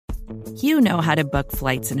You know how to book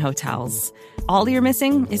flights and hotels. All you're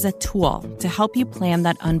missing is a tool to help you plan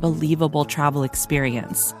that unbelievable travel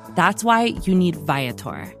experience. That's why you need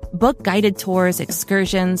Viator. Book guided tours,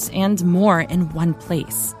 excursions, and more in one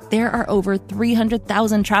place. There are over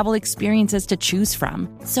 300,000 travel experiences to choose from,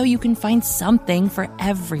 so you can find something for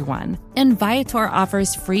everyone. And Viator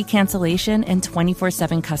offers free cancellation and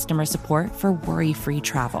 24/7 customer support for worry-free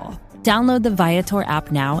travel. Download the Viator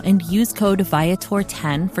app now and use code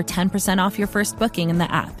Viator10 for 10% off your first booking in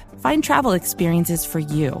the app. Find travel experiences for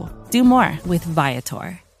you. Do more with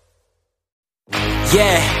Viator.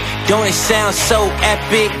 Yeah, don't it sound so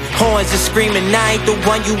epic? Horns are screaming, I ain't the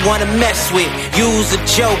one you wanna mess with. Use a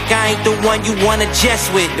joke, I ain't the one you wanna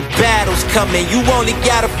jest with. The battle's coming, you only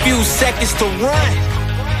got a few seconds to run.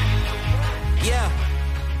 Yeah.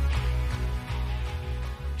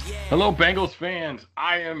 Hello, Bengals fans.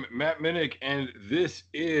 I am Matt Minich, and this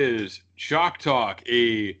is Chalk Talk,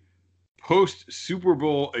 a post-Super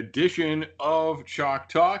Bowl edition of Chalk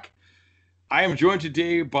Talk. I am joined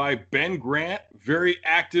today by Ben Grant, very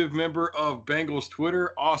active member of Bengals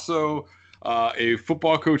Twitter, also a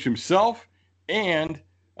football coach himself, and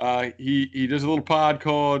he does a little pod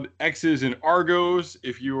called X's and Argos.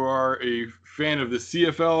 If you are a fan of the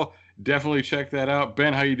CFL, definitely check that out.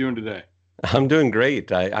 Ben, how you doing today? I'm doing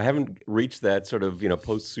great. I haven't reached that sort of,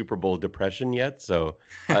 post-Super Bowl depression yet, so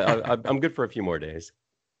I'm good for a few more days.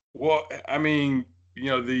 Well, I mean,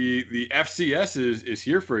 the FCS is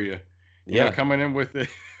here for you. Coming in with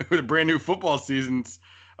with a brand new football seasons.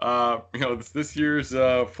 This year's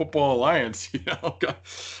football alliance. Be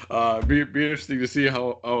interesting to see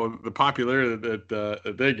how the popularity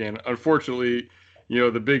that they gain. Unfortunately,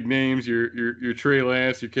 the big names, your Trey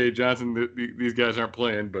Lance, your Kay Johnson, these guys aren't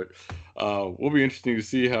playing, but will be interesting to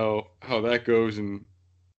see how that goes and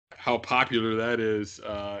how popular that is.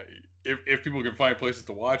 If people can find places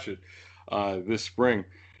to watch it this spring.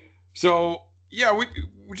 So. Yeah, we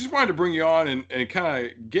just wanted to bring you on and kind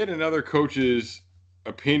of get another coach's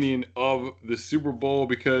opinion of the Super Bowl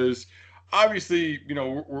because obviously,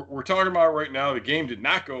 we're talking about right now the game did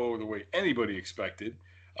not go the way anybody expected.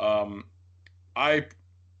 I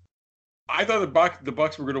thought the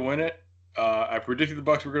Bucs were going to win it. I predicted the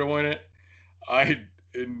Bucs were going to win it. I,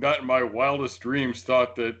 not in my wildest dreams,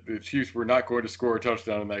 thought that the Chiefs were not going to score a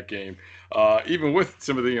touchdown in that game, even with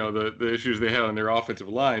some of the issues they had on their offensive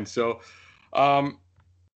line. So.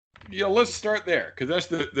 Let's start there because that's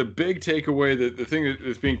the big takeaway. The thing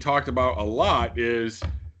that's being talked about a lot is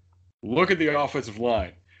look at the offensive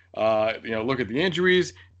line. Look at the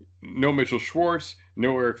injuries. No Mitchell Schwartz,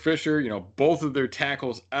 no Eric Fisher. Both of their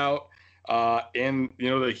tackles out, and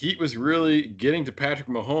the heat was really getting to Patrick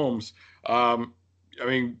Mahomes. How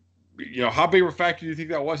big of a factor do you think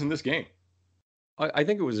that was in this game? I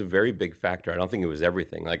think it was a very big factor. I don't think it was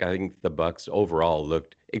everything. I think the Bucs overall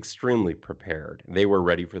looked extremely prepared. They were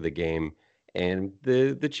ready for the game, and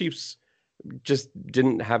the Chiefs just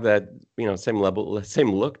didn't have that same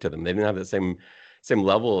look to them. They didn't have that same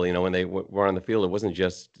level. When they were on the field, it wasn't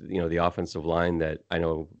just the offensive line that I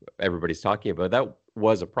know everybody's talking about. That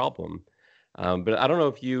was a problem. But I don't know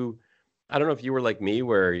if you were like me,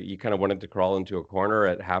 where you kind of wanted to crawl into a corner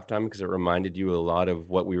at halftime because it reminded you a lot of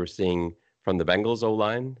what we were seeing from the Bengals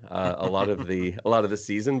O-line a lot of the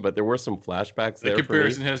season, but there were some flashbacks there. The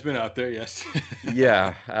comparison has been out there, yes.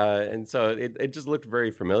 Yeah, and so it just looked very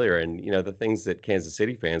familiar. And the things that Kansas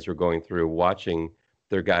City fans were going through, watching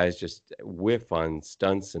their guys just whiff on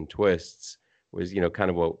stunts and twists, was kind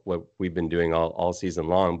of what we've been doing all season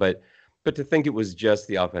long. But to think it was just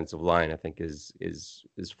the offensive line, I think is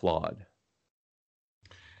flawed.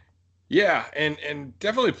 Yeah, and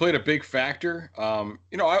definitely played a big factor.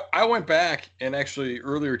 I went back and actually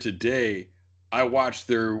earlier today, I watched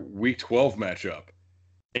their Week 12 matchup.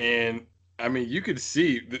 And, you could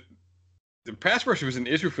see the pass rush was an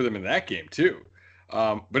issue for them in that game, too.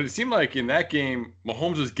 But it seemed like in that game,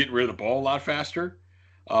 Mahomes was getting rid of the ball a lot faster.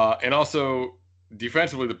 And also,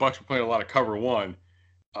 defensively, the Bucs were playing a lot of cover one.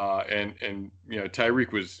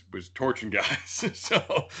 Tyreek was torching guys,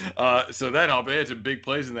 so that helped. They had some big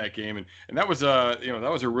plays in that game, and that was that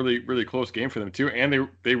was a really really close game for them too. And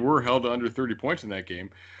they were held to under 30 points in that game,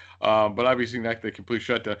 but obviously not the complete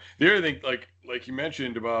shutdown. The other thing, like you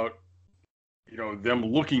mentioned about them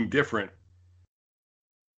looking different,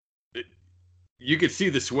 you could see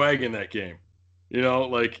the swag in that game.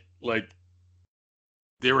 Like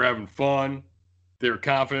they were having fun, they were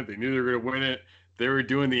confident, they knew they were going to win it. They were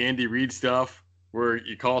doing the Andy Reid stuff where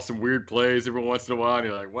you call some weird plays every once in a while and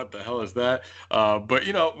you're like, what the hell is that? But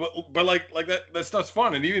like that stuff's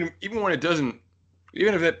fun. And even when it doesn't,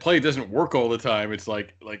 even if that play doesn't work all the time, it's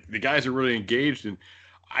like the guys are really engaged. And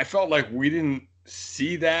I felt like we didn't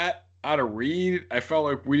see that out of Reid. I felt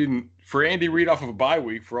like we didn't, for Andy Reid off of a bye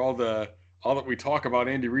week, for all that we talk about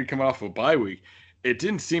Andy Reid coming off of a bye week, it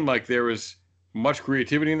didn't seem like there was much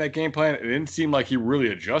creativity in that game plan. It didn't seem like he really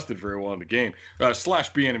adjusted very well in the game.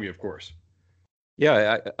 Slash Bieniemy, of course.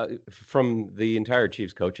 Yeah, from the entire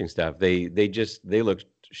Chiefs coaching staff, they looked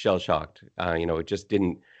shell shocked. It just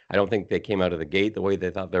didn't. I don't think they came out of the gate the way they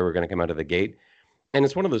thought they were going to come out of the gate. And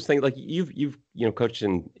it's one of those things, like you've coached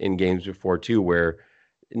in games before too, where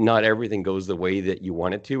not everything goes the way that you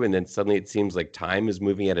want it to, and then suddenly it seems like time is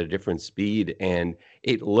moving at a different speed. And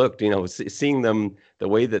it looked, seeing them, the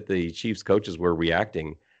way that the Chiefs coaches were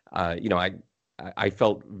reacting, I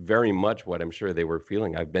felt very much what I'm sure they were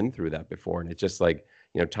feeling. I've been through that before, and it's just like,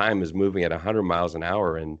 time is moving at 100 miles an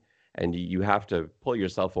hour, and you have to pull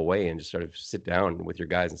yourself away and just sort of sit down with your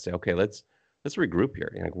guys and say, okay, let's regroup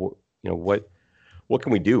here. What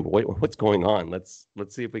can we do? What's going on? Let's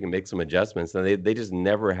see if we can make some adjustments. And they just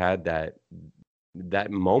never had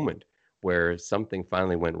that moment where something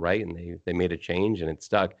finally went right and they made a change and it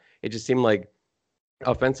stuck. It just seemed like,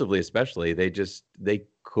 offensively especially, they just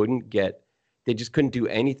couldn't do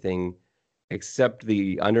anything except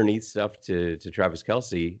the underneath stuff to Travis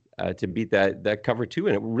Kelce to beat that cover two.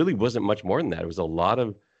 And it really wasn't much more than that. It was a lot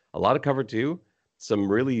of cover two, some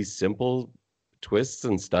really simple twists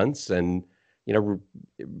and stunts, and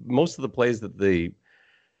most of the plays that the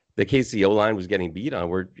KC O-line was getting beat on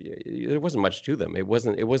there wasn't much to them. It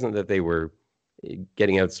wasn't that they were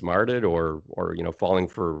getting outsmarted or falling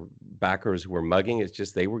for backers who were mugging. It's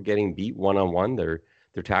just they were getting beat one-on-one. Their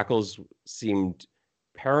tackles seemed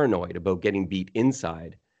paranoid about getting beat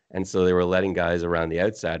inside, and so they were letting guys around the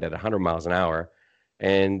outside at 100 miles an hour,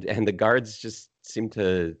 and the guards just seemed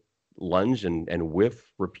to lunge and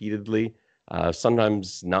whiff repeatedly.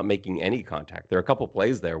 Sometimes not making any contact. There are a couple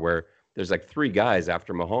plays there where there's like three guys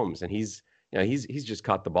after Mahomes, and he's just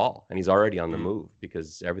caught the ball and he's already on the move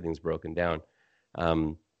because everything's broken down.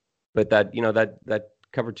 But that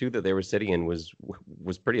cover two that they were sitting in was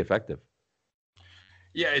pretty effective.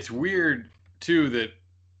 Yeah, it's weird too that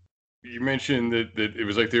you mentioned that it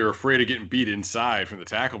was like they were afraid of getting beat inside from the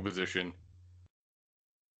tackle position.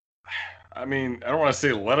 I mean, I don't want to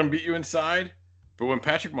say let them beat you inside, but when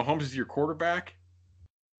Patrick Mahomes is your quarterback,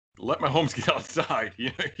 let Mahomes get outside.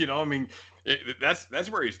 I mean, that's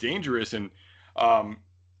where he's dangerous. And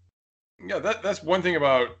that's one thing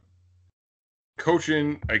about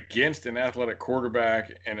coaching against an athletic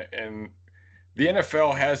quarterback. And the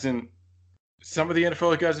NFL hasn't. Some of the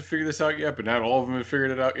NFL guys have figured this out yet, but not all of them have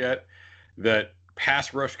figured it out yet. That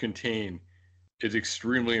pass rush contain is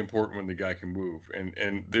extremely important when the guy can move.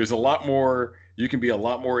 And there's a lot more. You can be a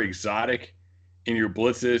lot more exotic in your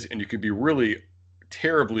blitzes, and you can be really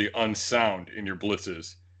terribly unsound in your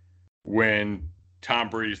blitzes when Tom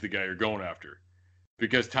Brady's the guy you're going after,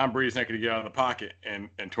 because Tom Brady's not going to get out of the pocket and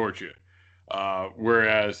torch you.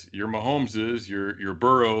 Whereas your Mahomeses, your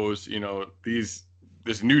Burrows,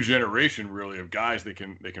 this new generation really of guys that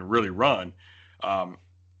can really run.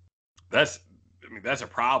 That's a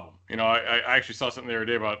problem. I actually saw something the other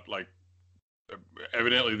day about, like,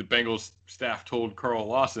 evidently the Bengals staff told Carl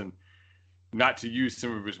Lawson not to use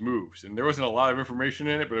some of his moves. And there wasn't a lot of information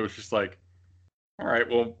in it, but it was just like, all right,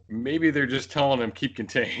 well, maybe they're just telling him keep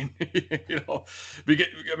contained,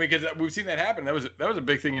 because we've seen that happen. That was a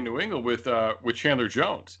big thing in New England with Chandler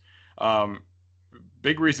Jones.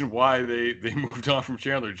 Big reason why they moved on from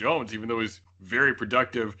Chandler Jones, even though he's very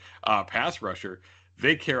productive pass rusher.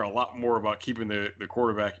 They care a lot more about keeping the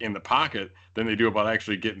quarterback in the pocket than they do about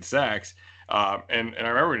actually getting sacks. And I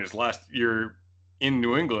remember in his last year in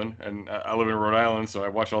New England, and I live in Rhode Island, so I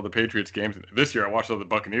watched all the Patriots games. This year I watched all the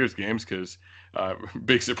Buccaneers games because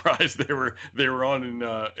big surprise they were on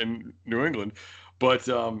in New England. But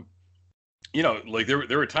like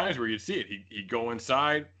there were times where you'd see it. He'd go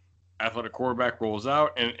inside, athletic quarterback rolls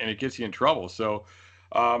out, and it gets you in trouble. So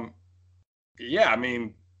I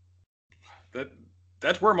mean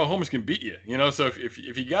that's where Mahomes can beat you. So if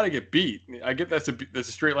you got to get beat, I get that's a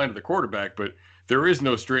straight line to the quarterback, but there is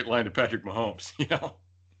no straight line to Patrick Mahomes.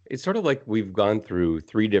 It's sort of like we've gone through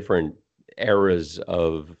three different eras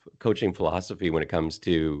of coaching philosophy when it comes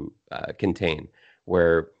to contain,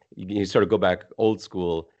 where you sort of go back old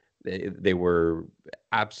school. They were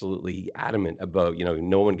absolutely adamant about,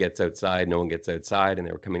 no one gets outside, and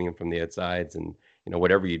they were coming in from the outsides, and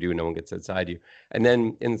whatever you do, no one gets outside you. And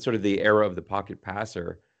then in sort of the era of the pocket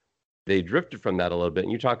passer, they drifted from that a little bit.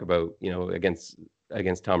 And you talk about,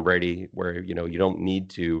 against Tom Brady, where you don't need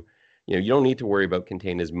to worry about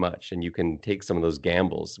contain as much, and you can take some of those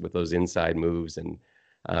gambles with those inside moves and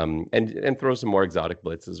And throw some more exotic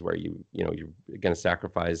blitzes where you're going to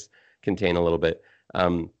sacrifice contain a little bit.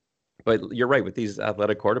 But you're right with these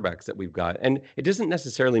athletic quarterbacks that we've got, and it doesn't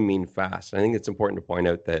necessarily mean fast. I think it's important to point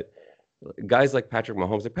out that guys like Patrick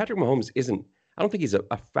Mahomes isn't. I don't think he's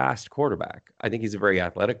a fast quarterback. I think he's a very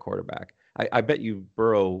athletic quarterback. I bet you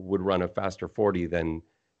Burrow would run a faster 40 than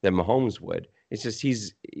Mahomes would. It's just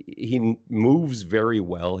he moves very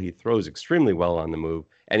well. He throws extremely well on the move,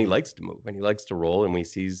 and he likes to move and he likes to roll. And when he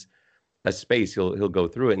sees a space, he'll go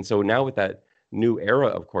through it. And so now with that new era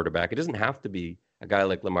of quarterback, it doesn't have to be a guy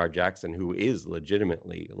like Lamar Jackson who is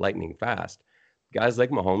legitimately lightning fast. Guys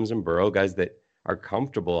like Mahomes and Burrow, guys that are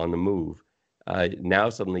comfortable on the move. Now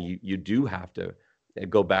suddenly you do have to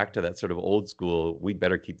go back to that sort of old school, we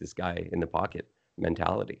better keep this guy in the pocket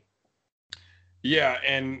mentality. Yeah,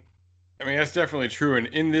 and I mean, that's definitely true. And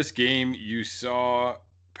in this game, you saw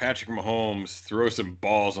Patrick Mahomes throw some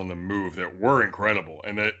balls on the move that were incredible.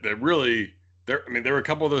 And that really, there were a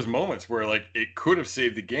couple of those moments where, like, it could have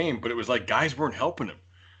saved the game, but it was like guys weren't helping him.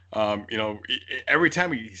 Every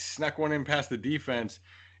time he snuck one in past the defense,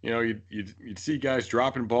 you'd see guys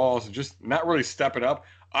dropping balls and just not really stepping up.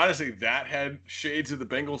 Honestly, that had shades of the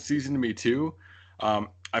Bengals season to me too.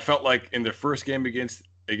 I felt like in the first game against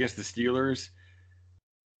the Steelers,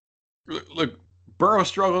 look, Burrow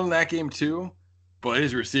struggled in that game too, but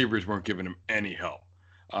his receivers weren't giving him any help.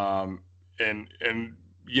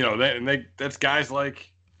 That's guys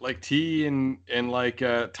like T and like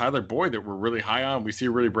Tyler Boyd that we're really high on. We see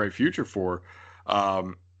a really bright future for.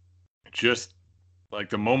 Just like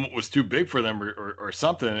the moment was too big for them or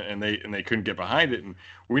something, and they couldn't get behind it. And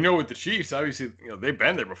we know with the Chiefs, obviously, they've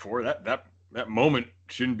been there before. That moment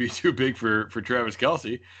shouldn't be too big for Travis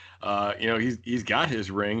Kelce. He's got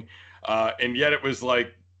his ring, and yet it was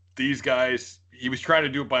like these guys. He was trying to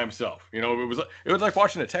do it by himself. It was like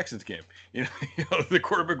watching a Texans game. The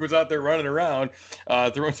quarterback was out there running around,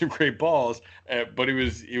 throwing some great balls, but he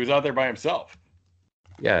was out there by himself.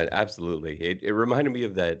 Yeah, absolutely. It reminded me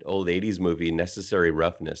of that old 80s movie, Necessary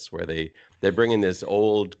Roughness, where they bring in this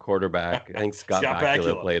old quarterback. I think Scott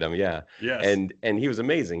Bakula played him. Yeah. Yes. And he was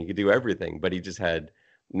amazing. He could do everything, but he just had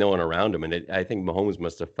no one around him. And I think Mahomes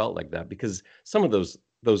must have felt like that because some of those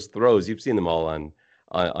throws, you've seen them all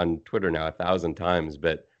on Twitter now 1,000 times,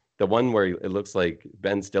 but the one where it looks like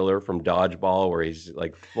Ben Stiller from Dodgeball, where he's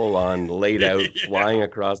like full on laid out, flying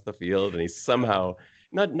across the field, and he somehow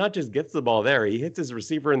not just gets the ball there, he hits his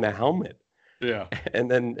receiver in the helmet. Yeah.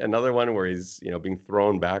 And then another one where he's, being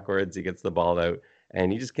thrown backwards, he gets the ball out,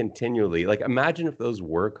 and he just continually, like, imagine if those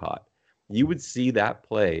were caught. You would see that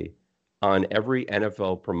play on every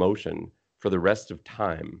NFL promotion for the rest of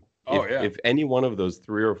time. If any one of those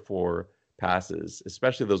 3 or 4 passes,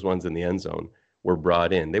 especially those ones in the end zone, were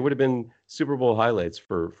brought in, they would have been Super Bowl highlights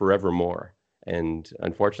for forevermore. And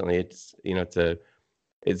unfortunately, it's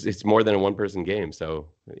more than a one-person game. So,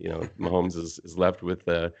 Mahomes is left with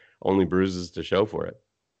only bruises to show for it.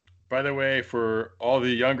 By the way, for all the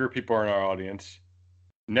younger people in our audience,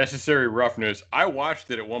 Necessary Roughness, I watched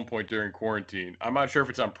it at one point during quarantine. I'm not sure if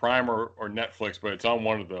it's on Prime or Netflix, but it's on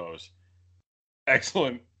one of those.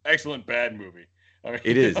 Excellent bad movie. I mean,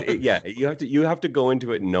 it is. You have to go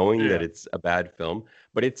into it knowing that it's a bad film,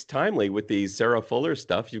 but it's timely with the Sarah Fuller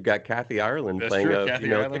stuff. You've got Kathy Ireland playing true.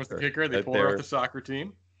 Kathy Ireland was the kicker. They pulled her off the soccer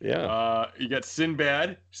team. Yeah. You got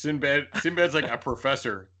Sinbad. Sinbad's like a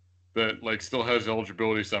professor that like still has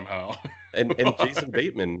eligibility somehow. and Jason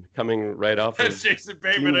Bateman coming right off. That's Jason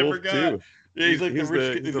Bateman. I forgot. Too. Yeah, he's like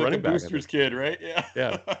the running back. Boosters kid, right? Yeah.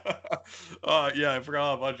 Yeah. I forgot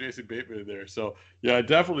all about Jason Bateman there. So yeah,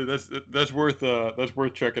 definitely that's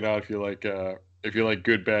worth checking out if you like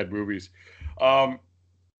good bad movies. So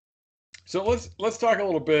let's talk a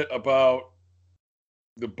little bit about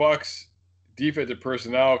the Bucs defensive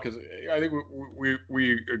personnel, because I think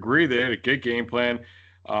we agree they had a good game plan.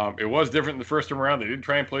 It was different in the first time around. They didn't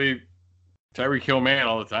try and play Tyreek Hill man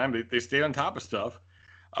all the time. They stayed on top of stuff.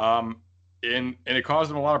 And it caused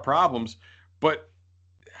them a lot of problems. But,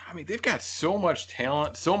 I mean, they've got so much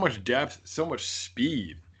talent, so much depth, so much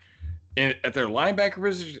speed at their linebacker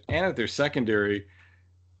position and at their secondary.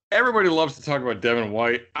 Everybody loves to talk about Devin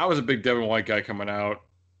White. I was a big Devin White guy coming out.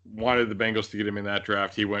 Wanted the Bengals to get him in that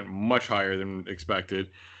draft. He went much higher than expected.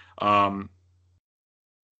 Lavonte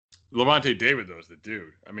David, though, is the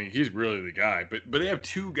dude. I mean, he's really the guy. But they have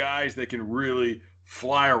 2 guys that can really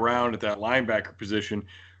fly around at that linebacker position.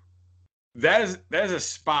 That is a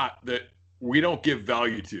spot that we don't give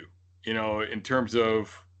value to, in terms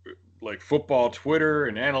of like football, Twitter,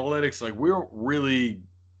 and analytics. Like we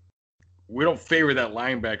don't favor that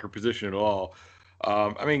linebacker position at all.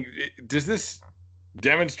 I mean, does this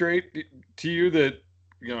demonstrate to you that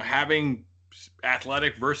having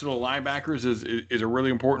athletic, versatile linebackers is a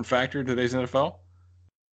really important factor in today's NFL?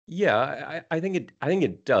 Yeah, I think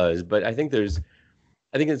it does, but I think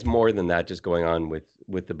it's more than that just going on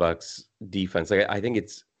with the Bucks defense. Like I think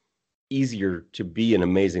it's easier to be an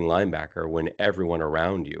amazing linebacker when everyone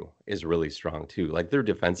around you is really strong too. Like their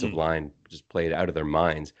defensive line just played out of their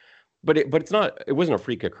minds. But it wasn't a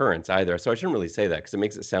freak occurrence either. So I shouldn't really say that because it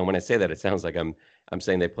makes it sound when I say that it sounds like I'm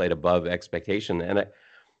saying they played above expectation. And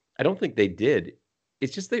I don't think they did.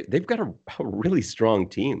 It's just they've got a really strong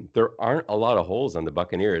team. There aren't a lot of holes on the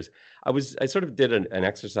Buccaneers. I sort of did an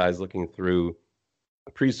exercise looking through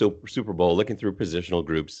pre-Super Bowl, looking through positional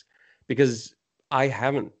groups because I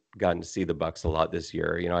haven't gotten to see the Bucks a lot this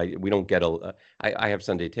year. We don't get I have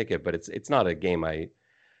Sunday ticket, but it's not a game I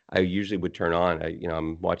usually would turn on.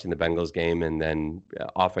 I'm watching the Bengals game, and then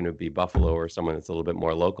often it would be Buffalo or someone that's a little bit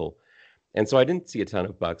more local. And so I didn't see a ton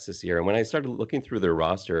of Bucks this year. And when I started looking through their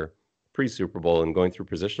roster pre-Super Bowl and going through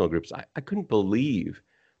positional groups, I couldn't believe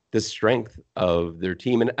the strength of their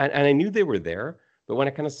team. And I knew they were there, but when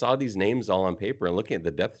I kind of saw these names all on paper and looking at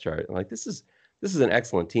the depth chart, I'm like, this is an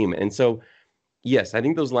excellent team. And so, yes, I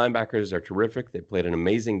think those linebackers are terrific. They played an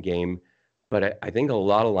amazing game, but I think a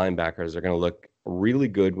lot of linebackers are going to look really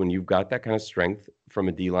good when you've got that kind of strength from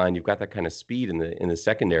a D line. You've got that kind of speed in the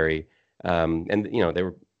secondary, and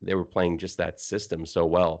they were playing just that system so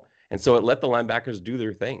well, and so it let the linebackers do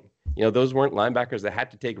their thing. Those weren't linebackers that had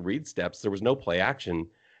to take read steps. There was no play action.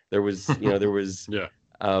 There was Yeah.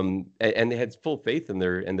 And they had full faith in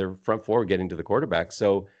their front four getting to the quarterback.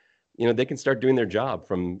 So, they can start doing their job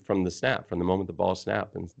from the snap, from the moment the ball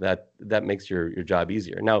snapped, and that makes your job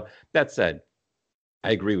easier. Now, that said,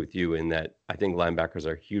 I agree with you in that I think linebackers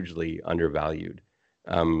are hugely undervalued.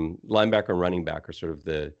 Linebacker and running back are sort of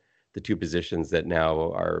the two positions that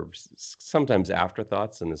now are sometimes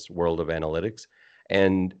afterthoughts in this world of analytics.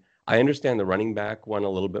 And I understand the running back one a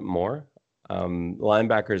little bit more.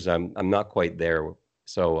 Linebackers, I'm not quite there.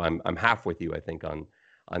 So I'm half with you, I think, on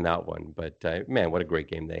that one. But man, what a great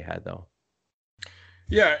game they had, though.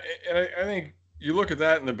 Yeah, and I think you look at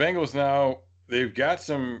that, and the Bengals now, they've got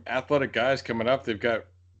some athletic guys coming up. They've got,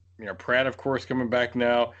 Pratt, of course, coming back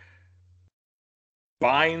now.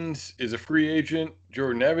 Bynes is a free agent.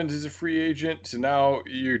 Jordan Evans is a free agent. So now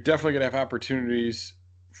you're definitely going to have opportunities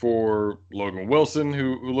for Logan Wilson,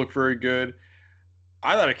 who looked very good.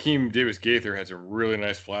 I thought Akeem Davis-Gaither had some really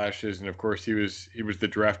nice flashes, and of course he was the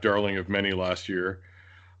draft darling of many last year,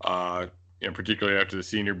 particularly after the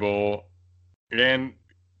Senior Bowl. And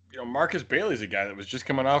Marcus Bailey's a guy that was just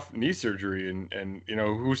coming off knee surgery, and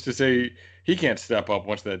who's to say he can't step up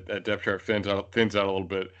once that depth chart thins out a little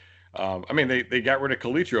bit. They got rid of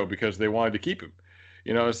Calitro because they wanted to keep him,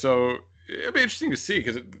 so it'll be interesting to see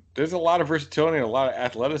because there's a lot of versatility and a lot of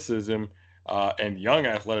athleticism and young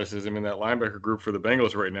athleticism in that linebacker group for the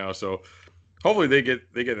Bengals right now. So hopefully they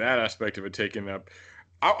get that aspect of it taken up.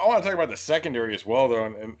 I want to talk about the secondary as well, though,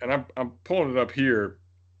 and I'm pulling it up here.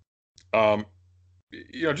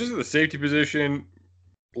 Just at the safety position,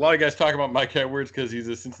 a lot of guys talk about Mike Edwards because he's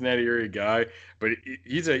a Cincinnati area guy, but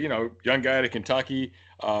he's a young guy out of Kentucky.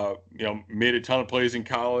 Made a ton of plays in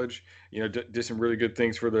college. Did some really good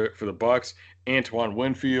things for the Bucks. Antoine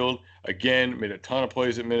Winfield again made a ton of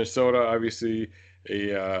plays at Minnesota. Obviously,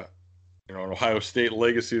 an Ohio State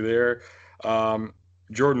legacy there.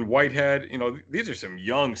 Jordan Whitehead. These are some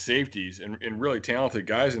young safeties and really talented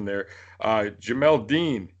guys in there. Jamel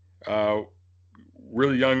Dean.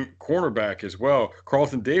 Really young cornerback as well.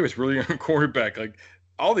 Carlton Davis, really young cornerback. Like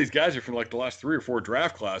all these guys are from like the last 3 or 4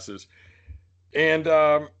 draft classes. And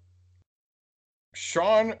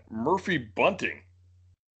Sean Murphy Bunting.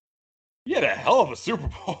 He had a hell of a Super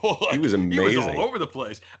Bowl. He was amazing. He was all over the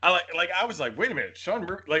place. I was like, wait a minute, Sean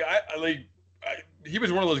Murphy. He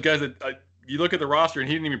was one of those guys that you look at the roster and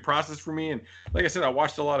he didn't even process for me. And like I said, I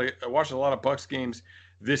watched a lot of Bucs games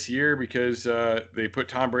this year because they put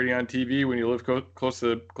Tom Brady on TV when you live close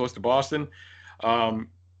to Boston,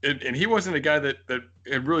 and he wasn't a guy that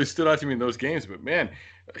had really stood out to me in those games. But man,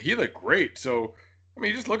 he looked great. So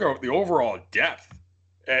you just look at the overall depth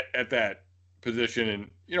at that position,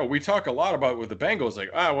 and we talk a lot about with the Bengals, like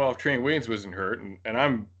if Trey Waynes wasn't hurt, and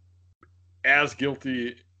I'm as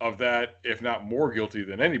guilty of that, if not more guilty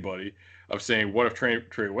than anybody, of saying what if Trey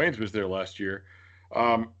Waynes was there last year.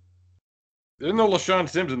 There's no LaShawn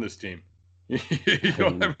Sims in this team. You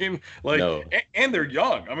know what I mean? No. And they're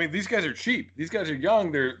young. These guys are cheap. These guys are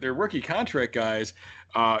young. They're rookie contract guys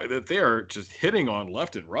that they are just hitting on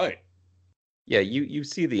left and right. Yeah, you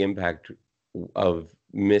see the impact of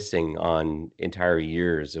missing on entire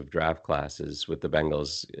years of draft classes with the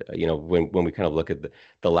Bengals. When we kind of look at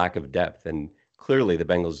the lack of depth, and clearly the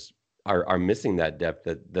Bengals are missing that depth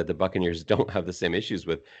that the Buccaneers don't have the same issues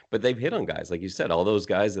with. But they've hit on guys, like you said, all those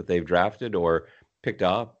guys that they've drafted or picked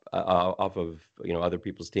up off of other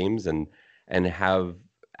people's teams and have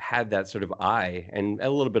had that sort of eye and a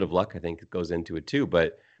little bit of luck, I think, goes into it too.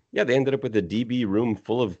 But yeah, they ended up with a DB room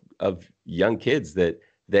full of young kids that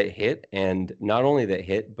hit, and not only that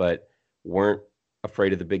hit, but weren't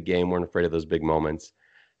afraid of the big game, weren't afraid of those big moments.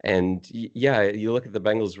 And yeah, you look at the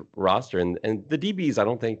Bengals roster, and the DBs, I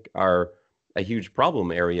don't think are a huge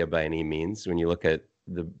problem area by any means when you look at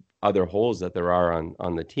the other holes that there are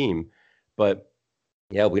on the team. But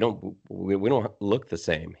yeah, we don't look the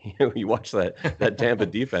same. You watch that Tampa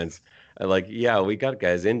defense, like, yeah, we got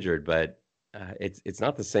guys injured, but it's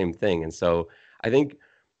not the same thing. And so I think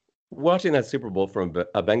watching that Super Bowl from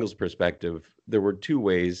a Bengals perspective, there were two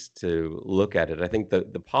ways to look at it. I think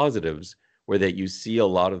the positives were that you see a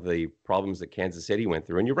lot of the problems that Kansas City went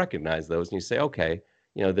through, and you recognize those, and you say, okay,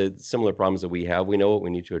 the similar problems that we have, we know what we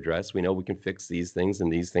need to address. We know we can fix these things,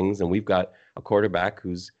 and we've got a quarterback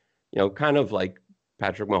who's, kind of like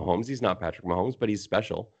Patrick Mahomes. He's not Patrick Mahomes, but he's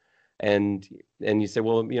special. And you say,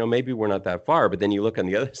 well, maybe we're not that far. But then you look on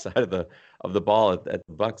the other side of the ball at the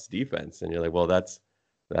Bucs defense, and you're like, well, that's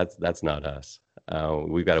not us.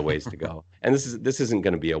 We've got a ways to go. And this isn't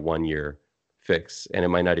going to be a 1-year fix, and it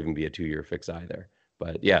might not even be a 2-year fix either.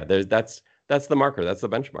 But yeah, that's the marker. That's the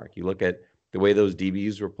benchmark. You look at the way those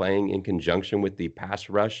DBs were playing in conjunction with the pass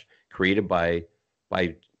rush created by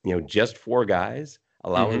just 4 guys,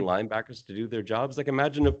 allowing linebackers to do their jobs. Like,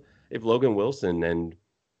 imagine if Logan Wilson and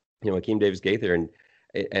Akeem Davis-Gaither and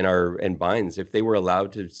Bynes, if they were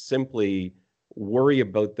allowed to simply worry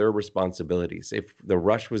about their responsibilities, if the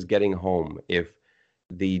rush was getting home, if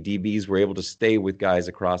the DBs were able to stay with guys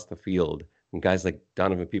across the field, and guys like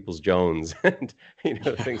Donovan Peoples-Jones and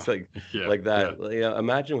things like that. Yeah.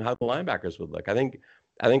 Imagine how the linebackers would look. I think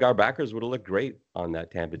our backers would have looked great on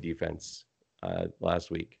that Tampa defense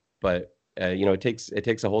last week. But it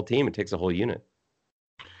takes a whole team. It takes a whole unit.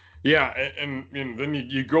 Yeah, and then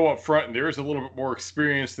you go up front, and there is a little bit more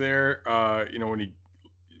experience there. When he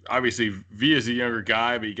obviously V is a younger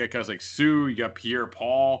guy, but you got guys like Sue, you got Pierre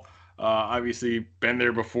Paul, obviously been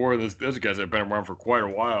there before. Those guys have been around for quite a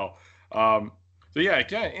while. So yeah,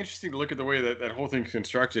 kind of interesting to look at the way that whole thing's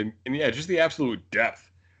constructed, and yeah, just the absolute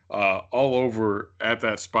depth all over at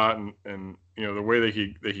that spot, and the way they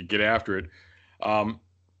could get after it.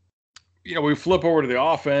 We flip over to the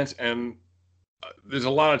offense, and there's a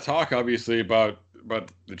lot of talk, obviously, about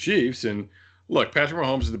the Chiefs. And look, Patrick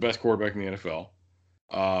Mahomes is the best quarterback in the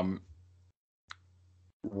NFL.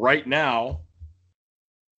 Right now,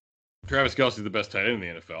 Travis Kelce is the best tight end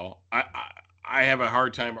in the NFL. I have a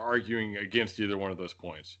hard time arguing against either one of those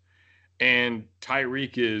points. And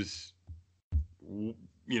Tyreek is,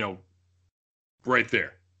 right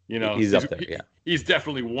there. He's up there. Yeah, he's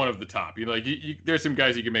definitely one of the top. There's some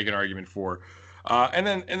guys you can make an argument for, and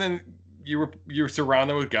then you're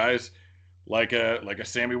surrounded with guys like a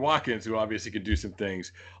Sammy Watkins, who obviously can do some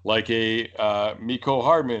things, like a Mecole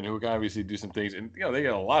Hardman, who can obviously do some things, and they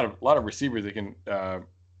got a lot of receivers that can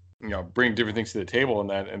bring different things to the table in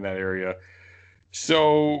that area.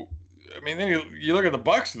 So then you look at the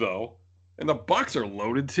Bucs though, and the Bucs are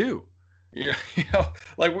loaded too.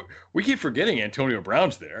 Like we keep forgetting Antonio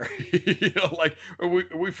Brown's there. Like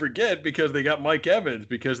we forget because they got Mike Evans,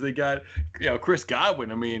 because they got Chris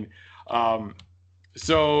Godwin.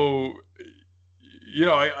 So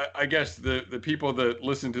I guess the people that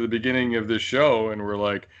listened to the beginning of this show and were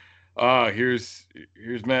like, here's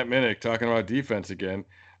Matt Minich talking about defense again.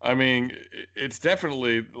 It's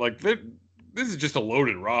definitely like this is just a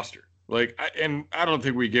loaded roster. Like, I don't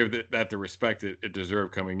think we give that the respect it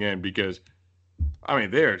deserved coming in, because,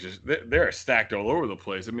 they're stacked all over the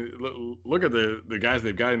place. Look at the guys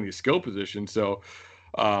they've got in these skill positions. So,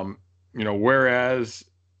 whereas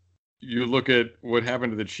you look at what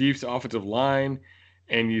happened to the Chiefs' offensive line,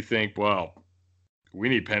 and you think, well, we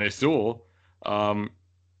need Penei Sewell.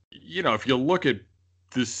 If you look at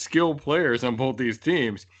the skill players on both these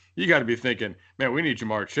teams, you got to be thinking, man, we need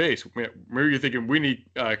Jamar Chase. Maybe you're thinking we need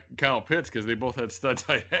Kyle Pitts, because they both had stud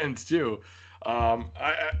tight ends too. I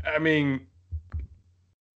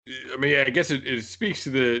guess it speaks to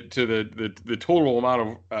the total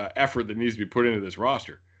amount of effort that needs to be put into this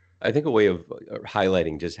roster. I think a way of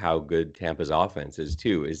highlighting just how good Tampa's offense is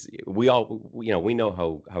too is we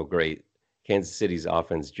know how great Kansas City's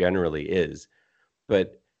offense generally is,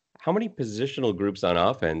 but how many positional groups on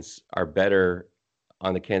offense are better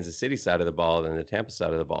on the Kansas City side of the ball than the Tampa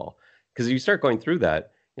side of the ball? Because you start going through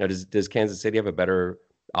that, does Kansas City have a better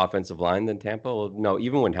offensive line than Tampa? Well, no,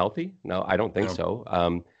 even when healthy, no, I don't think so.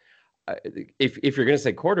 if you're going to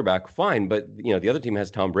say quarterback, fine, but the other team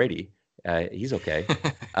has Tom Brady. He's okay.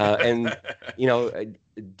 And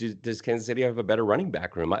does Kansas City have a better running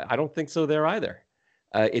back room? I don't think so there either.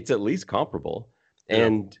 It's at least comparable.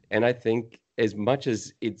 Yeah. And I think, as much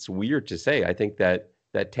as it's weird to say, I think that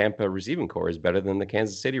Tampa receiving core is better than the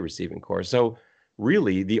Kansas City receiving core. So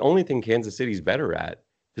really, the only thing Kansas City's better at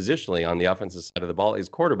positionally on the offensive side of the ball is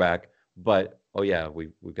quarterback. But oh yeah,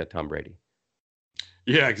 we've got Tom Brady.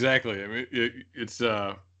 Yeah, exactly. I mean, it's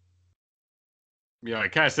I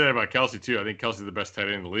kind of said it about Kelsey too. I think Kelsey's the best tight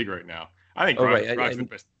end in the league right now. I think Gronk's the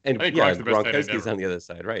best. I think Gronk's the best tight end ever. On the other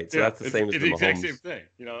side, right? So that's the same as the exact Mahomes. same thing.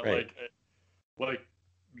 Right. Like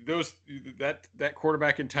those that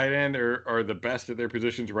quarterback and tight end are the best at their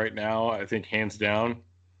positions right now. I think hands down.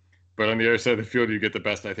 But on the other side of the field, you get the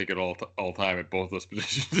best, I think, at all time at both those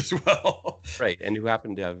positions as well. Right, and who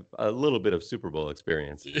happen to have a little bit of Super Bowl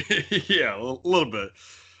experience. Yeah, a little bit.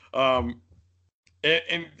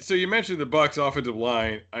 And so you mentioned the Bucs offensive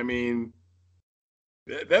line. I mean,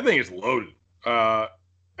 that thing is loaded.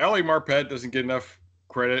 Ali Marpet doesn't get enough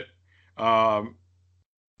credit.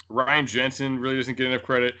 Ryan Jensen really doesn't get enough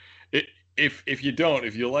credit. If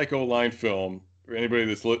you like O-line film, or anybody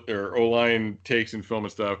that's or O-line takes and film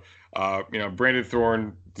and stuff, Brandon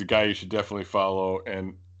Thorne, the guy you should definitely follow,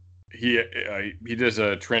 and he does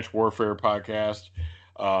a trench warfare podcast.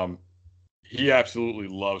 He absolutely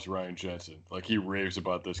loves Ryan Jensen. Like, he raves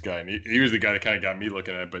about this guy, and he was the guy that kind of got me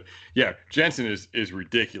looking at it. But yeah, Jensen is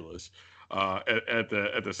ridiculous at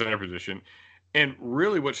the center position. And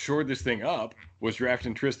really, what shored this thing up was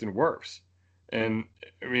drafting Tristan Wirfs. And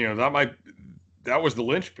that was the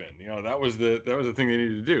linchpin. That was the thing they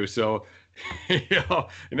needed to do. So,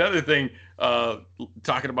 another thing,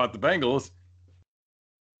 talking about the Bengals,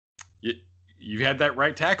 you've had that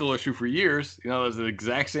right tackle issue for years. It was the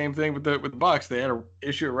exact same thing with the Bucs. They had an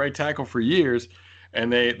issue at right tackle for years,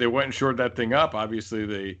 and they went and shored that thing up. Obviously,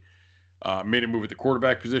 they made a move at the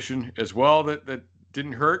quarterback position as well that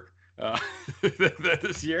didn't hurt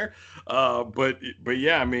this year. But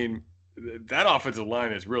yeah, I mean, that offensive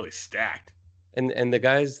line is really stacked. And the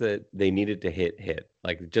guys that they needed to hit,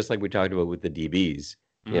 like, just like we talked about with the DBs.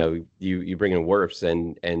 Mm-hmm. You bring in Wirfs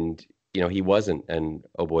and he wasn't, and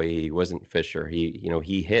oh boy, he wasn't Fisher.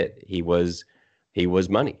 He hit. He was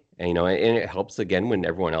money. And it helps again when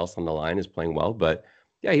everyone else on the line is playing well. But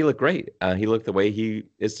yeah, he looked great. He looked the way he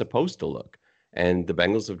is supposed to look. And the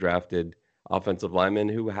Bengals have drafted offensive linemen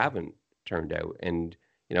who haven't turned out. And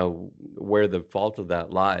where the fault of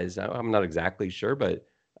that lies, I'm not exactly sure, but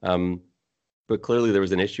clearly there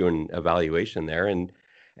was an issue in evaluation there, and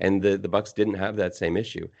the Bucs didn't have that same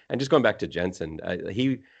issue. And just going back to Jensen,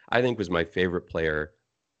 I think was my favorite player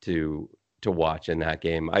to watch in that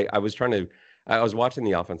game. I was watching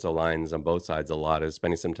the offensive lines on both sides a lot. I was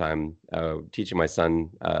spending some time teaching my son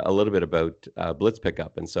a little bit about blitz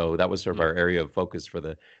pickup, and so that was sort of our area of focus for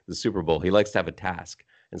the Super Bowl. He likes to have a task,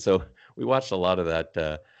 and so we watched a lot of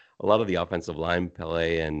that. A lot of the offensive line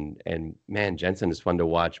play, and man, Jensen is fun to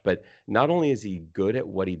watch. But not only is he good at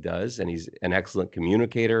what he does, and he's an excellent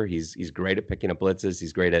communicator, he's great at picking up blitzes,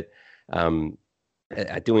 he's great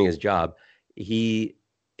at doing his job. He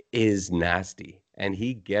is nasty, and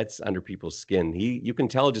he gets under people's skin. You can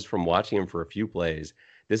tell just from watching him for a few plays,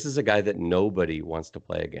 this is a guy that nobody wants to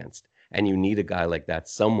play against, and you need a guy like that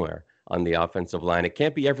somewhere on the offensive line. It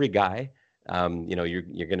can't be every guy. You're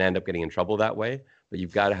going to end up getting in trouble that way. But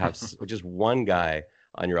you've got to have just one guy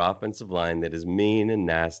on your offensive line that is mean and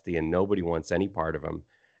nasty, and nobody wants any part of him.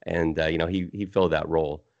 And he filled that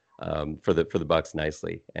role for the Bucs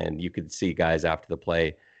nicely. And you could see guys after the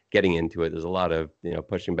play getting into it. There's a lot of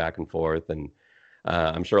pushing back and forth, and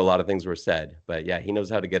I'm sure a lot of things were said. But yeah, he knows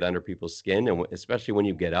how to get under people's skin, and especially when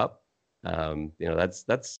you get up,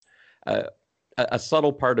 that's a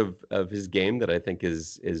subtle part of his game that I think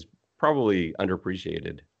is probably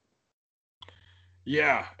underappreciated.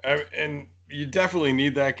 Yeah, and you definitely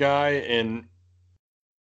need that guy. And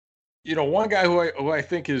one guy who I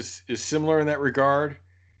think is similar in that regard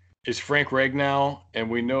is Frank Ragnow, and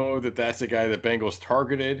we know that that's the guy that Bengals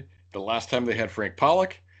targeted the last time they had Frank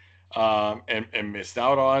Pollock, and missed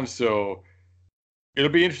out on. So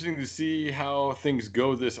it'll be interesting to see how things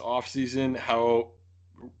go this offseason, how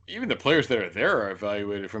even the players that are there are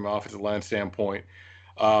evaluated from an offensive line standpoint.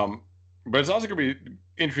 But it's also going to be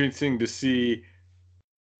interesting to see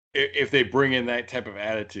if they bring in that type of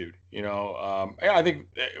attitude. I think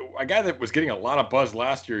a guy that was getting a lot of buzz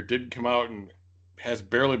last year did come out and has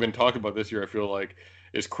barely been talked about this year, I feel like,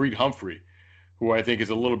 is Creed Humphrey, who I think is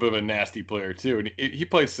a little bit of a nasty player too. And he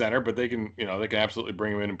plays center, but they can absolutely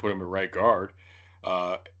bring him in and put him at right guard.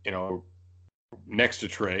 next to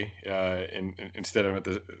Trey instead of at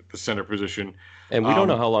the center position. And we don't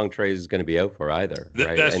know how long Trey is going to be out for either,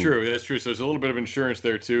 right? That's And true. That's true. So there's a little bit of insurance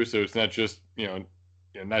there too. So it's not just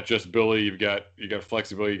not just Billy. You got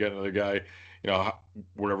flexibility. You got another guy.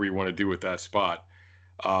 Whatever you want to do with that spot.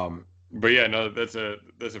 But yeah, no, that's a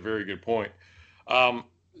very good point.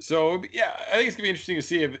 So yeah, I think it's gonna be interesting to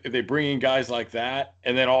see if they bring in guys like that,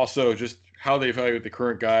 and then also just how they evaluate the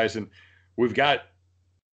current guys. And we've got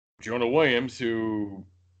Jonah Williams, who,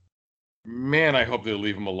 man, I hope they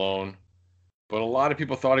leave him alone. But a lot of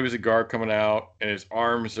people thought he was a guard coming out, and his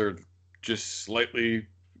arms are just slightly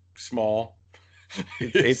small.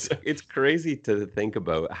 it's crazy to think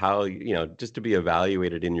about how, just to be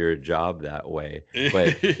evaluated in your job that way.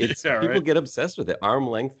 But it's Yeah, people right? get obsessed with it. Arm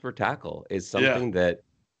length for tackle is something that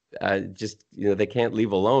just they can't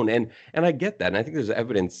leave alone. And I get that, and I think there's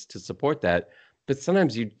evidence to support that. But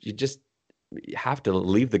sometimes you just have to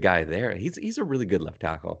leave the guy there. He's a really good left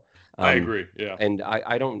tackle. I agree. Yeah. And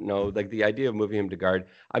I don't know, like the idea of moving him to guard,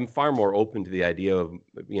 I'm far more open to the idea of,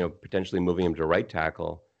 potentially moving him to right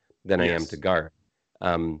tackle than I am to Yes. guard.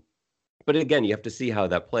 But again, you have to see how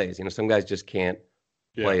that plays. Some guys just can't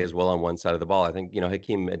play Yeah. as well on one side of the ball. I think,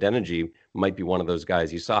 Hakeem Adeniji might be one of those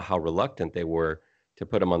guys. You saw how reluctant they were to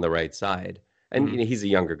put him on the right side. And, Mhm. he's a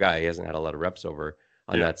younger guy. He hasn't had a lot of reps over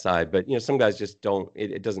on Yeah. that side. But, some guys just don't,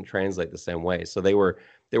 it doesn't translate the same way. So they were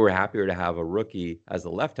happier to have a rookie as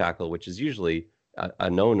the left tackle, which is usually a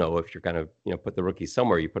no-no if you're kind of, put the rookie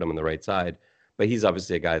somewhere, you put him on the right side. But he's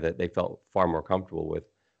obviously a guy that they felt far more comfortable with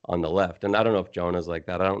on the left. And I don't know if Jonah's like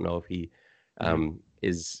that. I don't know if he Mhm.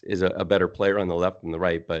 is a better player on the left than the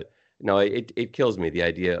right. But no, it kills me, the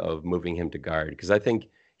idea of moving him to guard, because I think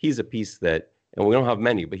he's a piece that, and we don't have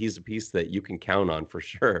many, but he's a piece that you can count on for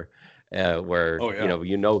sure, where Oh yeah.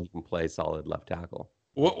 he can play solid left tackle.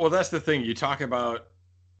 Well, that's the thing. You talk about,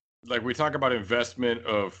 like, we talk about investment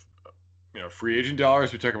of free agent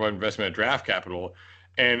dollars. We talk about investment of draft capital,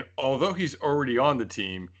 and although he's already on the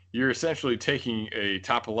team, you're essentially taking a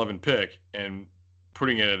top 11 pick and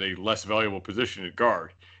putting it at a less valuable position at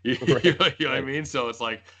guard. Right. You know what I mean? So it's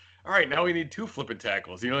like, all right, now we need two flipping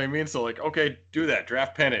tackles. You know what I mean? So like, okay, do that.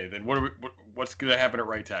 Draft Penny. Then what's going to happen at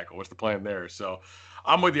right tackle? What's the plan there? So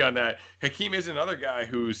I'm with you on that. Hakeem is another guy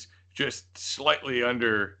who's just slightly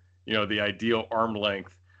under, the ideal arm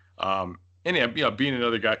length. And being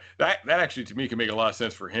another guy that actually to me can make a lot of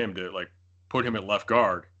sense for him to like put him at left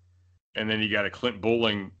guard, and then you got a Clint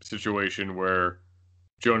Bowling situation where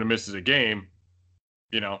Jonah misses a game.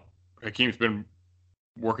 Hakeem's been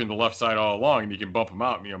working the left side all along, and you can bump him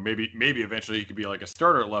out. Maybe eventually he could be like a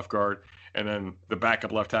starter at left guard, and then the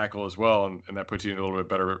backup left tackle as well, and that puts you in a little bit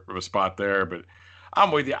better of a spot there. But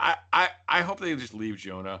I'm with you. I hope they just leave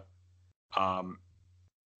Jonah.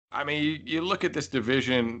 I mean, you look at this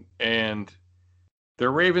division, and the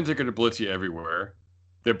Ravens are going to blitz you everywhere.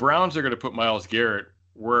 The Browns are going to put Myles Garrett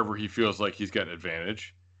wherever he feels like he's got an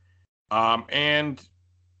advantage. And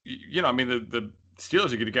I mean, the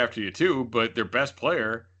Steelers are going to get after you too, but their best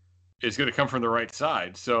player is going to come from the right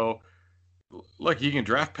side. So, look, you can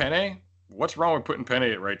draft Penny. What's wrong with putting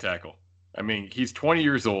Penny at right tackle? I mean, he's 20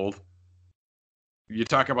 years old. You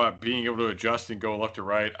talk about being able to adjust and go left to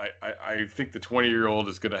right. I think the 20-year-old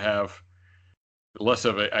is going to have less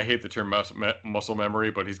of a, I hate the term muscle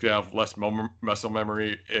memory, but he's going to have less muscle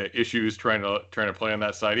memory issues trying to play on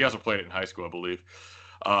that side. He also played it in high school, I believe.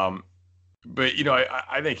 But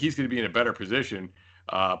I think he's going to be in a better position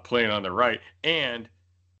playing on the right. And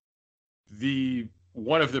the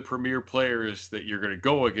one of the premier players that you're going to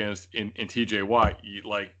go against in TJ Watt,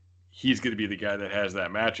 he's going to be the guy that has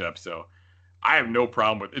that matchup. So I have no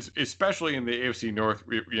problem with it, especially in the AFC North.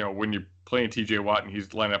 When you're playing TJ Watt and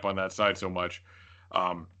he's lining up on that side so much.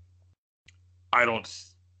 I don't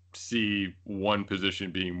see one position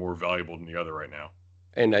being more valuable than the other right now.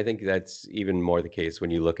 And I think that's even more the case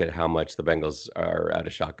when you look at how much the Bengals are out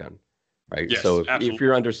of shotgun, right? Yes, so if absolutely.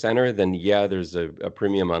 you're under center, then yeah, there's a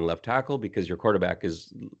premium on left tackle because your quarterback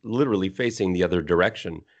is literally facing the other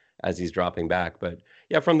direction as he's dropping back. But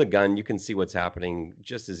yeah, from the gun, you can see what's happening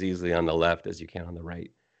just as easily on the left as you can on the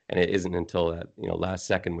right. And it isn't until that last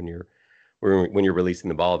second when you're releasing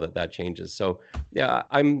the ball that changes. So yeah,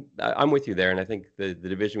 I'm with you there, and I think the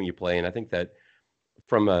division you play in, I think that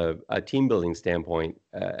from a team building standpoint,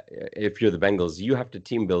 if you're the Bengals, you have to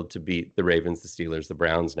team build to beat the Ravens, the Steelers, the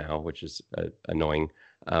Browns now, which is annoying.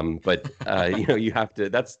 But you have to.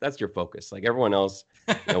 That's your focus. Like everyone else,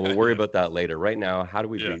 we'll worry about that later. Right now, how do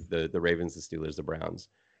we beat the Ravens, the Steelers, the Browns?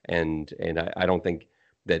 And I don't think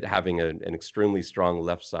that having an extremely strong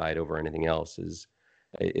left side over anything else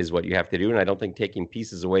is what you have to do. And I don't think taking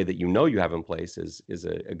pieces away that you have in place is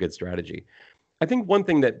a good strategy. I think one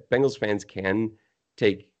thing that Bengals fans can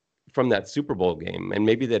take from that Super Bowl game, and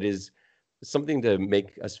maybe that is something to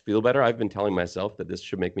make us feel better. I've been telling myself that this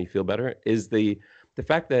should make me feel better, is the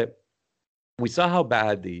fact that we saw how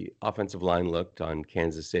bad the offensive line looked on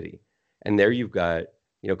Kansas City. And there you've got,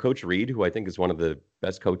 Coach Reed, who I think is one of the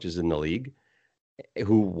best coaches in the league,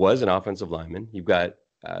 who was an offensive lineman. You've got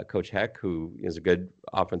Coach Heck, who is a good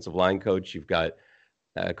offensive line coach. You've got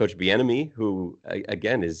Coach Bieniemy, who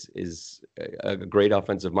again is a great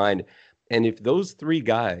offensive mind. And if those three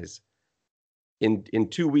guys in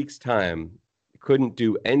 2 weeks' time couldn't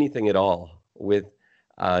do anything at all with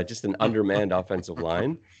just an undermanned offensive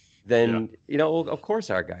line, then of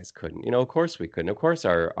course our guys couldn't. Of course we couldn't. Of course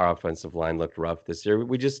our offensive line looked rough this year.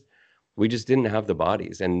 We just didn't have the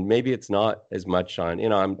bodies, and maybe it's not as much on.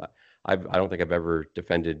 I don't think I've ever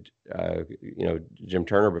defended Jim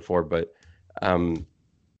Turner before, but I'm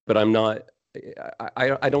not.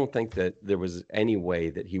 I don't think that there was any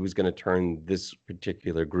way that he was going to turn this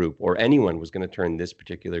particular group, or anyone was going to turn this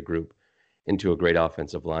particular group into a great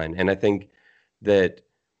offensive line. And I think that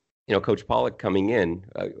Coach Pollock coming in,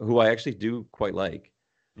 who I actually do quite like,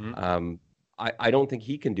 I don't think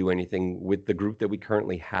he can do anything with the group that we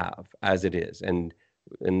currently have as it is, and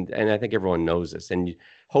I think everyone knows this. And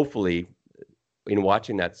hopefully, in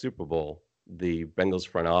watching that Super Bowl, the Bengals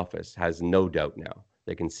front office has no doubt now.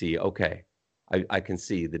 They can see, okay, I can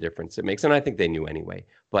see the difference it makes, and I think they knew anyway.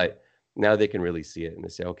 But now they can really see it, and they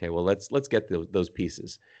say, okay, well, let's get those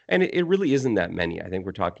pieces. And it really isn't that many. I think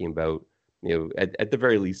we're talking about, at the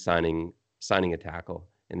very least, signing a tackle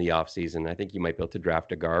in the offseason. I think you might be able to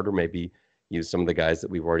draft a guard, or maybe use some of the guys that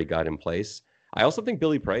we've already got in place. I also think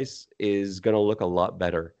Billy Price is going to look a lot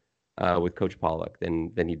better with Coach Pollock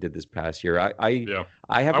than he did this past year. I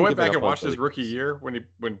went back and watched his rookie year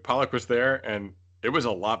when Pollock was there, and it was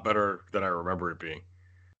a lot better than I remember it being.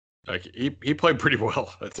 Like he played pretty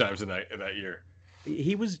well at times in that year.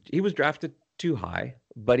 He was drafted too high,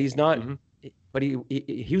 but he's not. Mm-hmm. But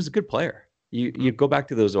he was a good player. You go back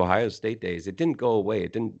to those Ohio State days. It didn't go away.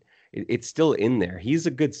 It's still in there. He's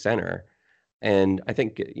a good center, and I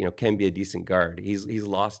think can be a decent guard. He's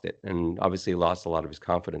lost it, and obviously lost a lot of his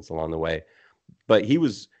confidence along the way. But he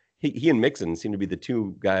and Mixon seem to be the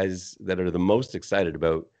two guys that are the most excited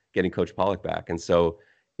about getting Coach Pollock back. And so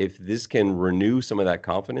if this can renew some of that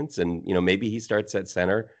confidence, and maybe he starts at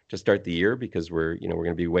center to start the year, because we're going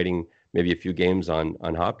to be waiting maybe a few games on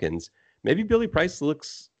Hopkins. Maybe Billy Price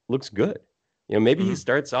looks good. Maybe he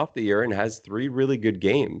starts off the year and has 3 really good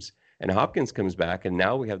games, and Hopkins comes back, and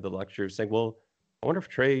now we have the luxury of saying, well, I wonder if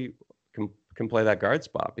Trey can play that guard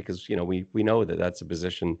spot, because we know that that's a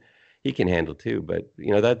position he can handle too. But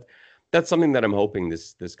that's something that I'm hoping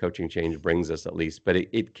this coaching change brings us, at least. But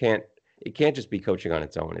it can't just be coaching on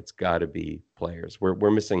its own. It's got to be players.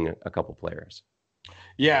 We're missing a couple players.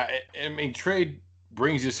 Yeah, I mean, Trey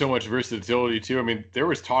brings you so much versatility too. I mean, there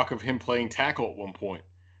was talk of him playing tackle at one point,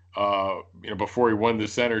 before he won the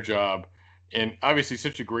center job, and obviously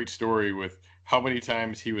such a great story with how many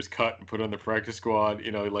times he was cut and put on the practice squad.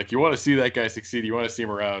 Like, you want to see that guy succeed. You want to see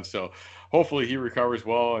him around. So hopefully he recovers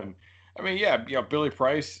well. And I mean, Billy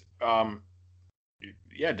Price,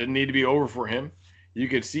 didn't need to be over for him. You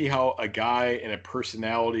could see how a guy and a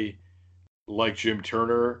personality like Jim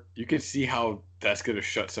Turner, you could see how that's going to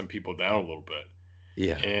shut some people down a little bit.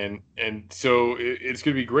 Yeah. And so it's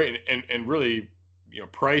going to be great. And really,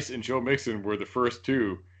 Price and Joe Mixon were the first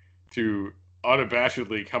two to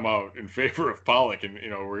unabashedly come out in favor of Pollock. And,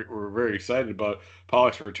 we're very excited about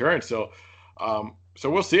Pollock's return. So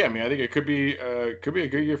we'll see. I mean, I think it could be a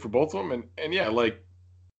good year for both of them. And yeah, look,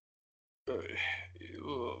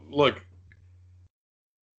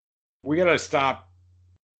 we got to stop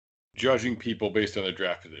judging people based on their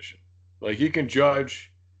draft position. Like, you can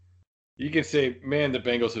say, man, the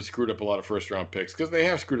Bengals have screwed up a lot of first-round picks, because they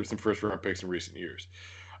have screwed up some first-round picks in recent years.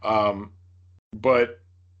 But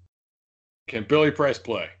can Billy Price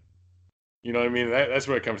play? You know what I mean? That's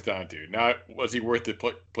what it comes down to. Not was he worth the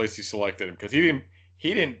place he selected him, because he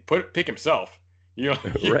didn't pick himself.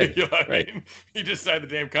 Right. I mean? He just signed the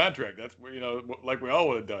damn contract. That's like we all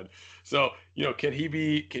would have done. So can he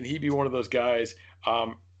be one of those guys?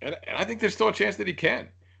 And I think there's still a chance that he can.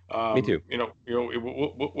 Me too.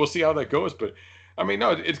 We'll see how that goes. But I mean,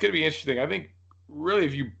 no, it's going to be interesting. I think really,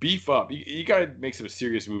 if you beef up, you got to make some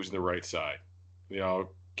serious moves on the right side.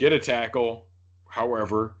 Get a tackle,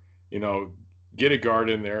 however, get a guard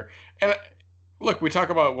in there. And look, we talk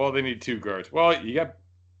about, well, they need 2 guards. Well, you got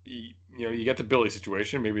the Billy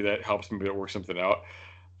situation. Maybe that helps. Maybe that works something out.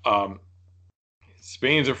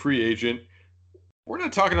 Spain's a free agent. We're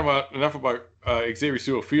not talking enough about Xavier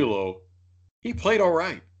Su'a-Filo. He played all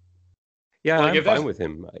right. Yeah, Like I'm fine with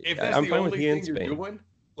him. if that's I'm the fine with only he and thing you're Spain. doing,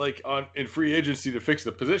 like on in free agency to fix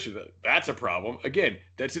the position, that's a problem. Again,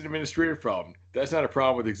 that's an administrative problem. That's not a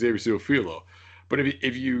problem with Xavier Su'a-Filo. But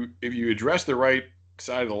if you address the right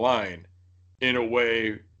side of the line in a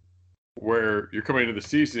way where you're coming into the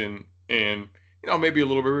season and maybe a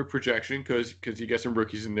little bit of projection because you got some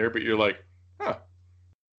rookies in there, but you're like, huh,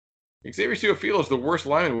 Xavier Su'a-Filo is the worst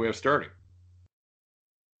lineman we have starting.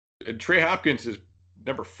 And Trey Hopkins is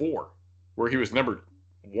number 4, where he was number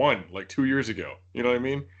 1 like 2 years ago. You know what I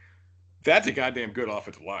mean? That's a goddamn good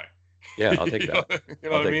offensive line. Yeah, I'll take that. You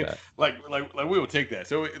know what I mean? That. Like we will take that.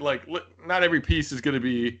 So like, not every piece is going to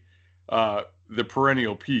be the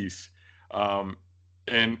perennial piece. And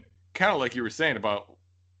kind of like you were saying about,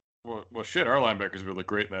 well, shit, our linebackers would look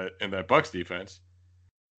great in that Bucks defense.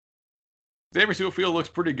 Xavier Su'a-Filo looks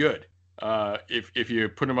pretty good. If you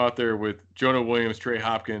put him out there with Jonah Williams, Trey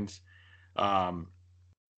Hopkins,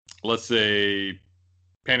 let's say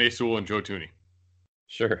Penei Sewell and Joe Thuney.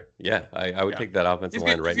 Sure. Yeah, I would take that offensive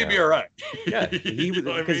line right now. He's gonna be all right. Yeah,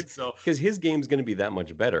 because his game's going to be that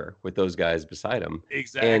much better with those guys beside him.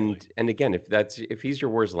 Exactly. And again, if he's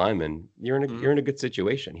your worst lineman, you're in a good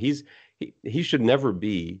situation. He should never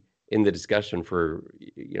be in the discussion for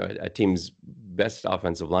a team's best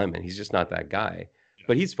offensive lineman. He's just not that guy. Yeah.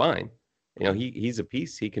 But he's fine. He's a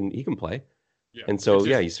piece. He can play. Yeah. And so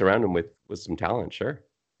you surround him with some talent. Sure.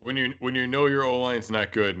 When you know your O-line's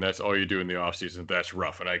not good and that's all you do in the offseason, that's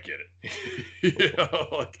rough, and I get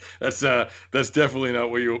it. That's definitely not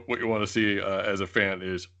what you want to see as a fan,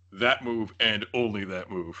 is that move and only that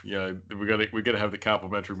move. Yeah, we gotta have the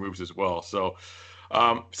complementary moves as well. So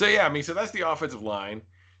yeah, I mean, so that's the offensive line.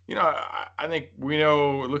 I think we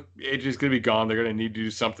know. Look, AJ's gonna be gone. They're gonna need to do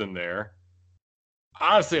something there.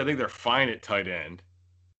 Honestly, I think they're fine at tight end.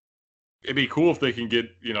 It'd be cool if they can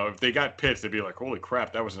get, if they got Pitts, they'd be like, holy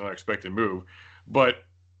crap, that was an unexpected move. But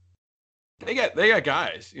they got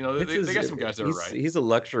guys, they got some guys that are right. He's a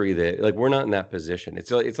luxury that, we're not in that position.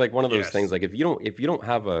 It's like one of those things, like if you don't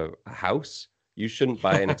have a house, you shouldn't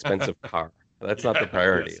buy an expensive car. That's not the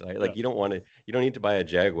priority. Yes. You don't need to buy a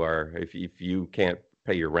Jaguar if you can't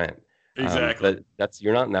pay your rent. Exactly.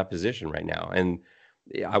 You're not in that position right now. And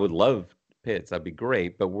I would love Pitts, that'd be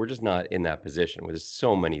great, but we're just not in that position. There's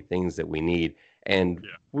so many things that we need, and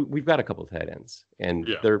we've got a couple of tight ends, and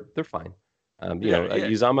they're fine.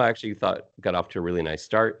 Uzama actually got off to a really nice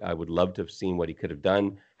start. I would love to have seen what he could have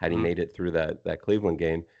done had he made it through that Cleveland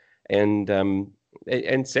game, and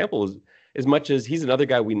Sample, as much as he's another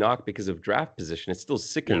guy we knocked because of draft position, it still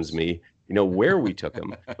sickens me. Where we took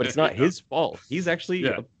him, but it's not his fault. He's actually,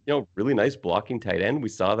 really nice blocking tight end. We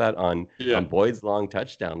saw that on Boyd's long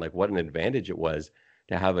touchdown. Like, what an advantage it was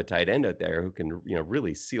to have a tight end out there who can,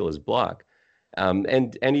 really seal his block.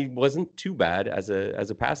 And he wasn't too bad as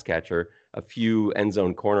a pass catcher. A few end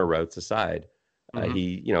zone corner routes aside,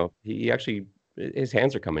 he actually, his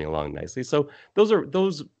hands are coming along nicely. So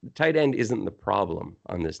those tight end isn't the problem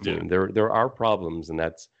on this team. There are problems, and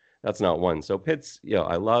that's not one. So Pitts,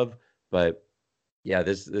 I love. But yeah,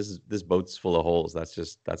 this boat's full of holes.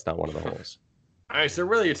 That's not one of the holes. All right, so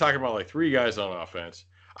really you're talking about like 3 guys on offense.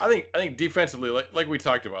 I think defensively, like we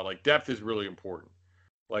talked about, like depth is really important.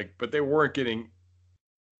 But they weren't getting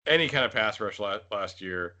any kind of pass rush last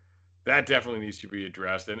year. That definitely needs to be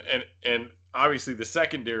addressed. And obviously the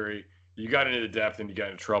secondary, you got into the depth and you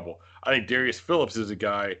got into trouble. I think Darius Phillips is a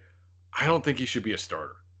guy, I don't think he should be a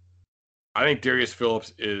starter. I think Darius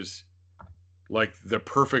Phillips is like the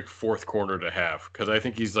perfect 4th corner to have, because I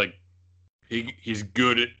think he's he's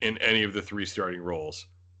good in any of the 3 starting roles,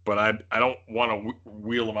 but I don't want to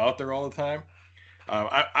wheel him out there all the time.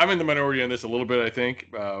 I'm in the minority on this a little bit, I think,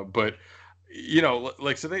 but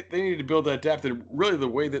so they need to build that depth, and really the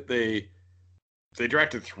way that they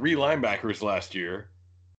drafted 3 linebackers last year,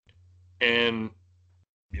 and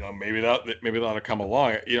maybe that'll come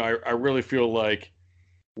along. I really feel like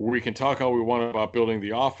we can talk all we want about building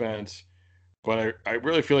the offense. But I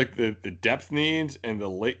really feel like the depth needs and the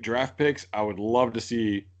late draft picks, I would love to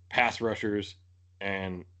see pass rushers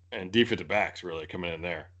and defensive backs really coming in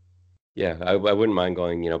there. Yeah, I wouldn't mind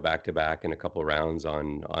going, back to back in a couple of rounds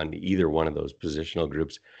on either one of those positional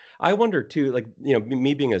groups. I wonder too,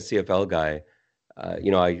 me being a CFL guy,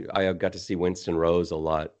 I got to see Winston Rose a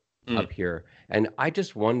lot up here, and I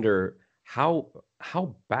just wonder how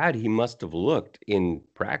bad he must have looked in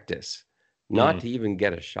practice, not to even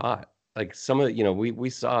get a shot. Like some of, we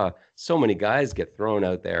saw so many guys get thrown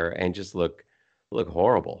out there and just look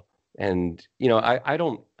horrible. And,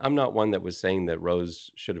 I'm not one that was saying that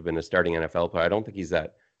Rose should have been a starting NFL player. I don't think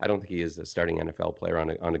he is a starting NFL player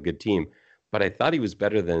on a good team, but I thought he was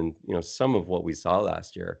better than, some of what we saw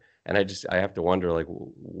last year. And I have to wonder, like,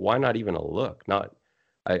 why not even a look? Not,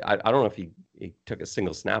 I don't know if he took a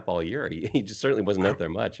single snap all year. He just certainly wasn't out there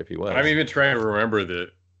much if he I'm was. even trying to remember that.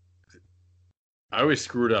 I always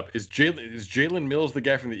screw it up. Is Jalen Mills the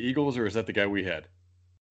guy from the Eagles, or is that the guy we had?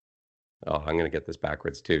 Oh, I'm gonna get this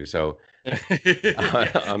backwards too. So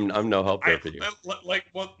Yeah. I'm no help there for you.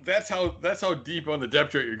 Well, that's how deep on the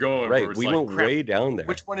depth chart you're going. Where Right. it's We like, went crap, way down there.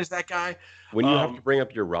 which one is that guy? When you have to bring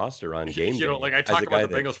up your roster on game day, Like I as talk a about guy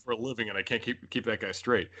the Bengals for a living, and I can't keep that guy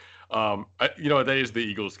straight. That is the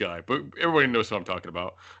Eagles guy, but everybody knows who I'm talking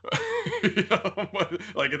about.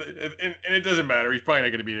 Like, and it doesn't matter. He's probably not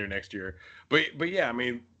going to be there next year. But yeah, I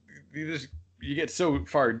mean, you get so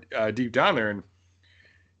far deep down there, and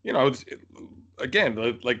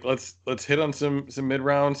again, like let's hit on some mid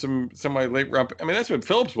round, some semi late round. I mean, that's what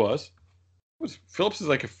Phillips was. Phillips is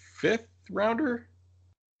like a fifth rounder.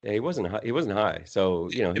 Yeah, he wasn't high. He wasn't high. So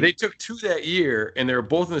They took two that year, and they were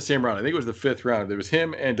both in the same round. I think it was the fifth round. There was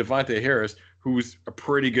him and Devontae Harris, who's a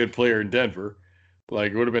pretty good player in Denver.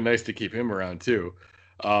 Like, it would have been nice to keep him around too.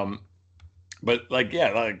 But like, yeah,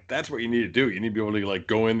 like that's what you need to do. You need to be able to like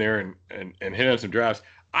go in there and hit on some drafts.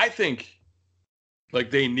 I think like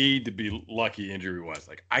they need to be lucky injury wise.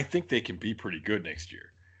 Like, I think they can be pretty good next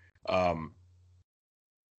year.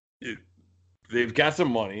 They've got some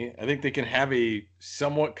money. I think they can have a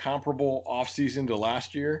somewhat comparable offseason to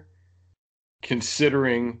last year,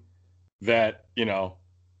 considering that,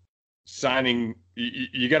 signing,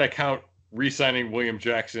 you got to count re-signing William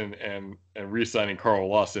Jackson and re-signing Carl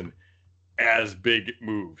Lawson as big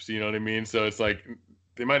moves. You know what I mean? So it's like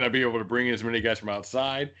they might not be able to bring in as many guys from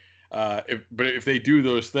outside. But if they do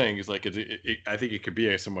those things, like I think it could be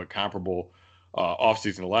a somewhat comparable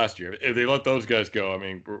offseason to last year. If they let those guys go, I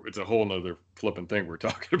mean, it's a whole nother flipping thing we're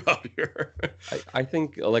talking about here. I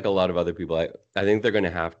think, like a lot of other people, I think they're going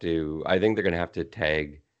to have to. I think they're going to have to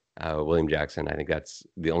tag William Jackson. I think that's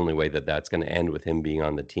the only way that's going to end, with him being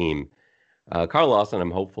on the team. Carl Lawson,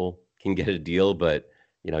 I'm hopeful can get a deal, but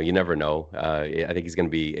you never know. I think he's going to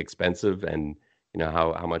be expensive, and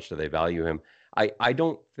how much do they value him? I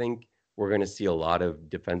don't think we're going to see a lot of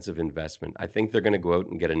defensive investment. I think they're going to go out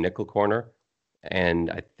and get a nickel corner. And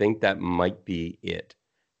I think that might be it.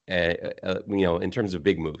 In terms of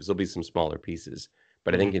big moves, there'll be some smaller pieces.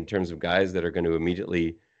 But I think in terms of guys that are going to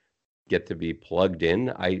immediately get to be plugged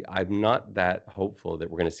in, I'm not that hopeful that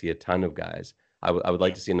we're going to see a ton of guys. I would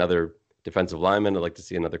like to see another defensive lineman. I'd like to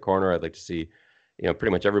see another corner. I'd like to see, pretty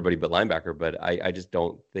much everybody but linebacker. But I just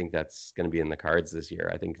don't think that's going to be in the cards this year.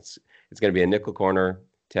 I think it's going to be a nickel corner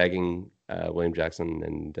tagging William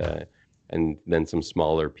Jackson and then some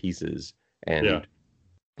smaller pieces. And,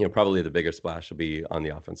 probably the bigger splash will be on the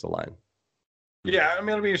offensive line. Yeah, I mean,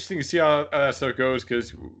 it'll be interesting to see how that stuff goes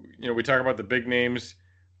because, we talk about the big names.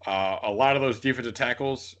 A lot of those defensive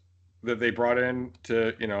tackles that they brought in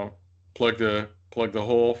to, plug the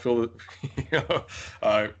hole, fill the,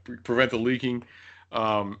 prevent the leaking,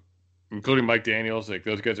 including Mike Daniels. Like,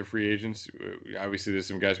 those guys are free agents. Obviously, there's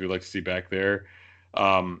some guys we'd like to see back there.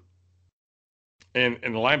 And in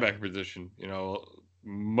the linebacker position,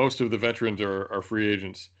 most of the veterans are free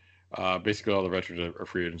agents. Basically, all the veterans are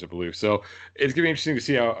free agents, I believe. So it's going to be interesting to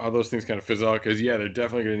see how those things kind of fizzle out because, they're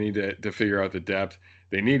definitely going to need to figure out the depth.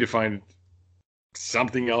 They need to find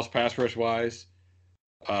something else pass rush wise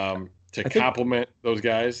to complement those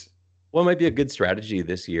guys. What might be a good strategy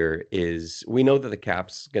this year is we know that the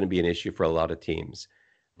cap's going to be an issue for a lot of teams.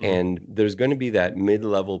 And there's going to be that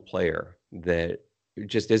mid-level player that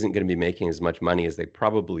just isn't going to be making as much money as they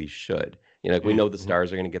probably should. We know the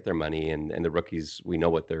stars are going to get their money, and the rookies, we know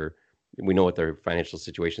what their financial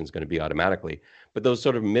situation is going to be automatically. But those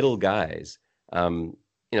sort of middle guys, some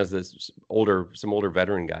older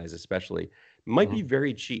veteran guys especially, might be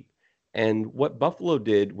very cheap. And what Buffalo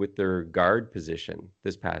did with their guard position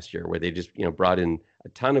this past year, where they just brought in a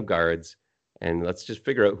ton of guards, and let's just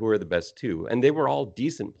figure out who are the best two, and they were all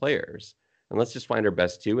decent players, and let's just find our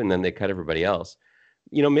best two, and then they cut everybody else.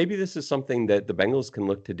 Maybe this is something that the Bengals can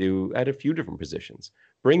look to do at a few different positions.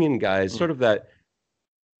 Bring in guys sort of that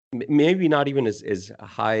maybe not even as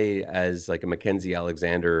high as like a Mackenzie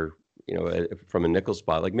Alexander, from a nickel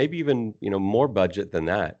spot, like maybe even, more budget than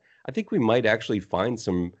that. I think we might actually find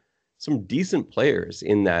some decent players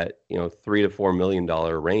in that, $3 to $4 million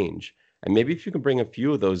range. And maybe if you can bring a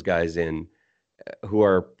few of those guys in who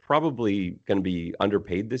are probably going to be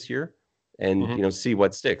underpaid this year, and see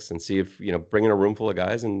what sticks, and see if bring in a room full of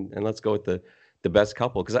guys and let's go with the best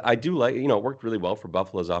couple, because I do like, it worked really well for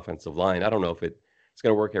Buffalo's offensive line. I don't know if it's going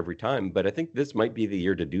to work every time, but I think this might be the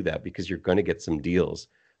year to do that because you're going to get some deals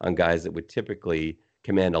on guys that would typically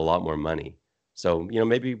command a lot more money. So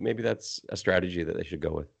maybe that's a strategy that they should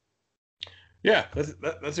go with. Yeah,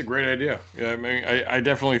 that's a great idea. Yeah, I mean, I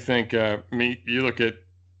definitely think. You look at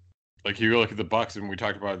the Bucks, and we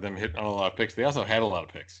talked about them hitting on a lot of picks. They also had a lot of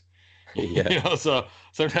picks. Yeah. So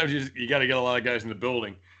sometimes you got to get a lot of guys in the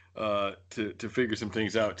building to figure some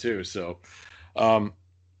things out too. So, um,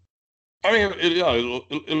 I mean,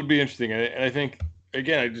 it'll be interesting, and I think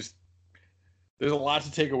again, there's a lot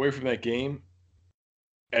to take away from that game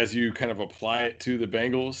as you kind of apply it to the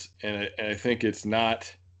Bengals, and I think it's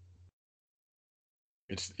not.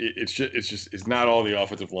 It's not all the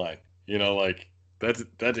offensive line. Like that's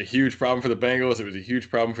a huge problem for the Bengals. It was a huge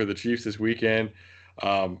problem for the Chiefs this weekend.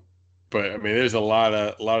 Um, but I mean, there's a lot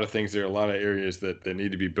of things there, a lot of areas that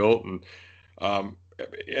need to be built. And at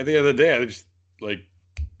the end of the day, I just like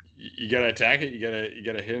you got to attack it. You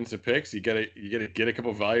gotta hit in some picks. You gotta get a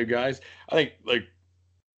couple value guys. I think like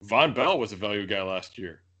Von Bell was a value guy last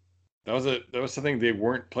year. That was something they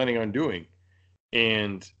weren't planning on doing.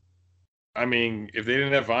 And I mean, if they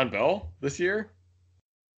didn't have Von Bell this year,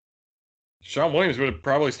 Sean Williams would have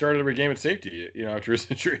probably started every game at safety, after his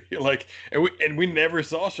injury. And we never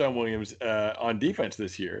saw Sean Williams on defense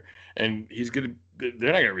this year, and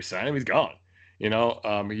they're not gonna resign him. He's gone. He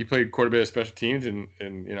played quite a bit of special teams, and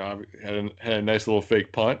had a nice little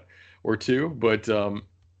fake punt or two, but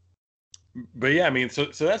yeah, I mean, so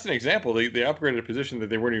that's an example. They upgraded a position that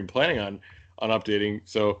they weren't even planning on updating.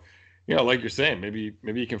 So, like you're saying, maybe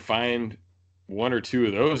you can find one or two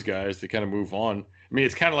of those guys to kind of move on. I mean,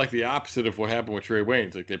 it's kind of like the opposite of what happened with Trey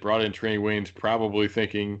Waynes. Like they brought in Trey Waynes probably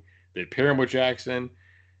thinking they'd pair him with Jackson,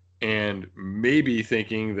 and maybe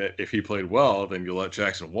thinking that if he played well, then you'll let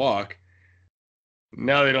Jackson walk.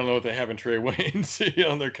 Now they don't know what they have in Trey Waynes.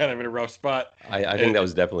 They're kind of in a rough spot. I think that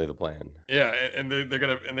was definitely the plan. Yeah, and they're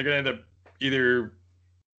gonna end up either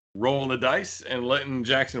rolling the dice and letting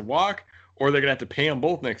Jackson walk, or they're gonna have to pay them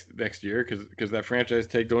both next year because that franchise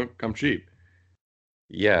tag don't come cheap.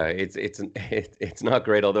 Yeah, it's not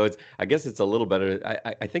great. Although I guess it's a little better.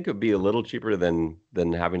 I think it would be a little cheaper than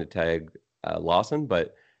having to tag Lawson,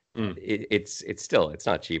 but it's it's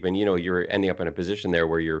not cheap. And you're ending up in a position there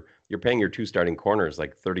where you're paying your two starting corners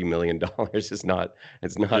like $30 million. It's not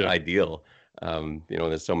ideal.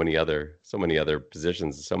 There's so many other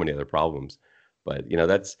positions, so many other problems. But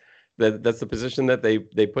that's the position that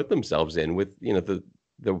they put themselves in with the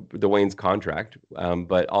Wayne's contract,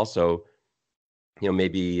 but also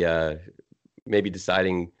maybe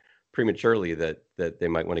deciding prematurely that they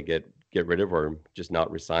might want to get rid of or just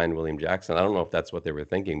not resign William Jackson. I don't know if that's what they were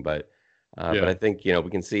thinking, but I think we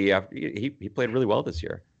can see after he played really well this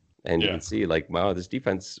year, and you can see like, wow, this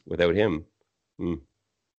defense without him.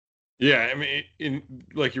 Yeah, I mean,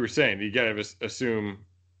 like you were saying, you got to assume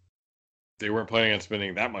they weren't planning on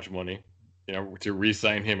spending that much money, to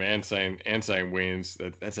re-sign him and sign Waynes.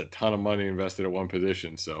 That's a ton of money invested at one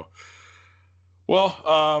position. So,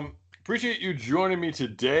 well, appreciate you joining me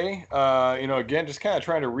today. Again, just kind of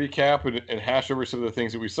trying to recap and hash over some of the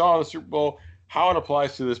things that we saw in the Super Bowl, how it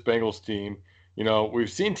applies to this Bengals team.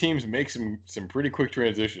 We've seen teams make some pretty quick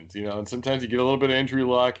transitions. And sometimes you get a little bit of injury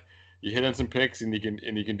luck. You hit on some picks, and you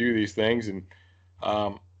can do these things. And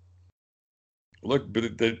look,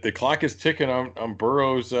 but the clock is ticking on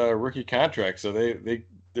Burrow's rookie contract, so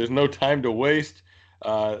there's no time to waste.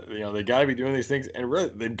 They got to be doing these things, and really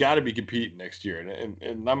they've got to be competing next year.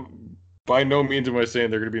 And I'm by no means am I saying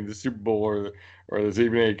they're going to be in the Super Bowl or there's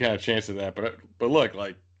even any kind of chance of that. But look,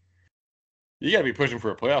 like you got to be pushing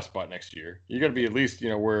for a playoff spot next year. You got to be at least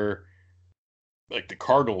where like the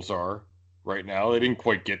Cardinals are right now. They didn't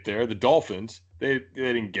quite get there. The Dolphins, they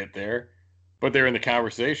didn't get there, but they're in the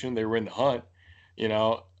conversation. They were in the hunt, and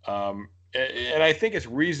I think it's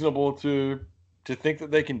reasonable to think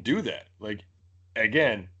that they can do that. Like,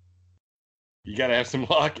 again, you got to have some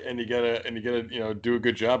luck, and you gotta do a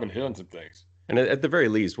good job and hit on some things. And at the very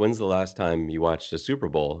least, when's the last time you watched a Super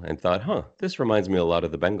Bowl and thought, this reminds me a lot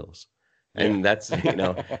of the Bengals? And that's,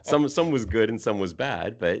 some was good and some was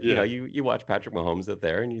bad, but you watch Patrick Mahomes out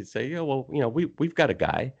there and you say, we've got a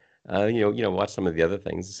guy, watch some of the other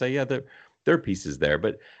things and say, there are pieces there,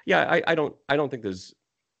 but I don't think it's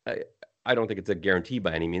a guarantee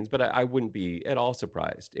by any means, but I wouldn't be at all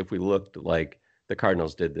surprised if we looked like the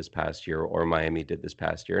Cardinals did this past year or Miami did this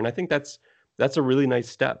past year. And I think that's a really nice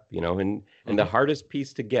step, and the hardest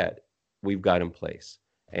piece to get, we've got in place.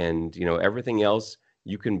 And, everything else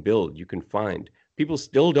you can build, you can find. People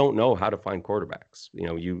still don't know how to find quarterbacks.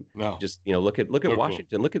 Look at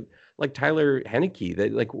Washington. Look at like Tyler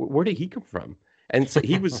Heineke. Where did he come from? And so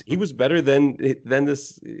he was better than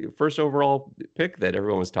this first overall pick that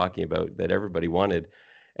everyone was talking about, that everybody wanted.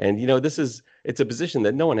 And it's a position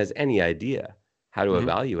that no one has any idea how to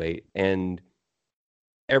evaluate, and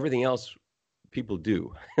everything else people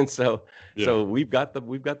do. And so we've got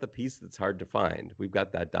the piece that's hard to find. We've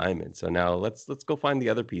got that diamond. So now let's go find the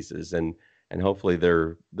other pieces, and hopefully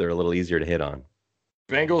they're a little easier to hit on.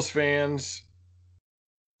 Bengals fans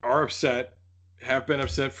are upset, have been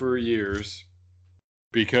upset for years,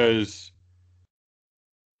 because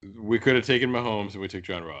we could have taken Mahomes and we took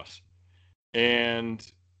John Ross. And,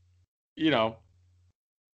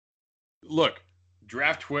 look,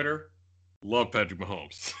 draft Twitter, love Patrick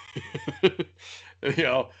Mahomes.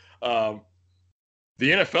 The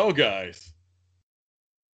NFL guys,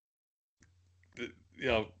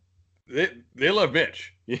 they love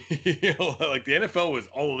Mitch. Like the NFL was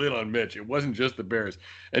all in on Mitch. It wasn't just the Bears.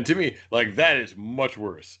 And to me, like, that is much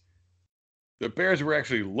worse. The Bears were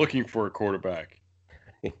actually looking for a quarterback.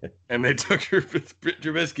 And they took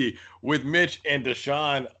Trubisky with Mitch and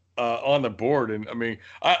Deshaun on the board. And I mean,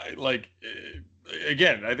 I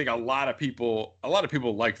think a lot of people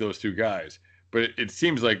like those two guys, but it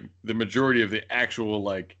seems like the majority of the actual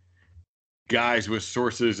like guys with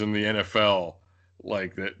sources in the NFL,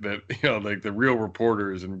 like that like the real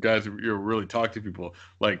reporters and guys who really talk to people,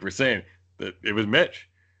 like, were saying that it was Mitch,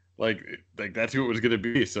 like that's who it was going to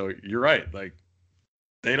be. So you're right, like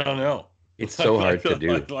they don't know. It's so hard to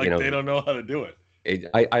do. They don't know how to do it.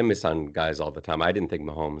 I miss on guys all the time. I didn't think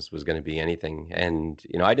Mahomes was going to be anything, and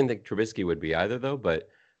I didn't think Trubisky would be either, though. But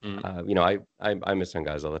I miss on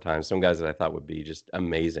guys all the time. Some guys that I thought would be just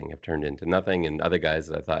amazing have turned into nothing, and other guys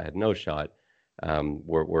that I thought had no shot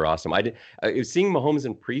were awesome. I was seeing Mahomes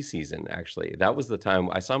in preseason. Actually, that was the time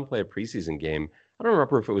I saw him play a preseason game. I don't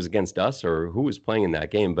remember if it was against us or who was playing in that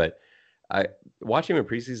game, but I watching him in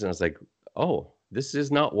preseason. I was like, oh, this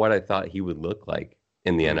is not what I thought he would look like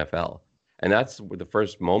in the NFL. And that's the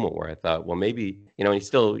first moment where I thought, well, maybe, he was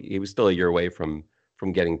still a year away from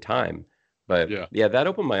getting time. But yeah, that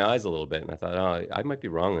opened my eyes a little bit. And I thought, oh, I might be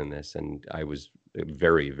wrong on this. And I was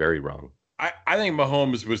very, very wrong. I think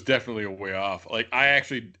Mahomes was definitely a way off. Like, I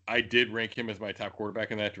did rank him as my top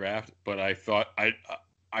quarterback in that draft, but I thought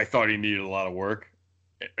he needed a lot of work.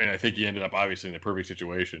 And I think he ended up obviously in the perfect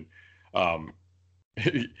situation.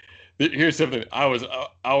 Here's something I was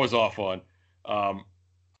off on.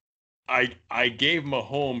 I gave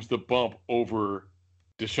Mahomes the bump over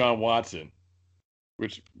Deshaun Watson,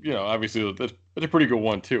 which obviously that's a pretty good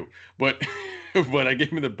one too. But I gave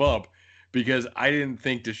him the bump because I didn't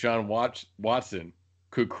think Deshaun Watson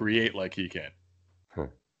could create like he can,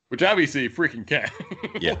 which obviously he freaking can.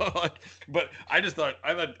 Yeah. But I thought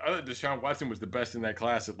Deshaun Watson was the best in that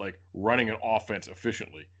class at like running an offense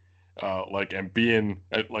efficiently. And being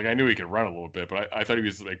like, I knew he could run a little bit, but I thought he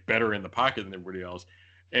was like better in the pocket than everybody else.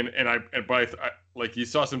 But like you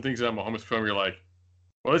saw some things on Mahomes' film, you're like,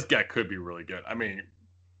 well, this guy could be really good. I mean,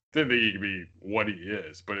 didn't think he could be what he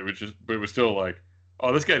is, but it was still like,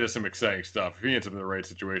 oh, this guy does some exciting stuff. If he ends up in the right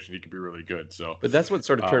situation, he could be really good. So, but that's what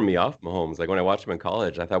sort of turned me off Mahomes. Like when I watched him in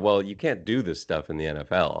college, I thought, well, you can't do this stuff in the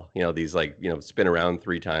NFL. These spin around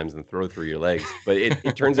 3 times and throw through your legs. But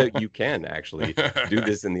it turns out you can actually do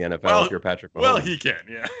this in the NFL if you're Patrick Mahomes. Well, he can,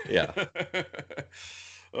 yeah. Yeah.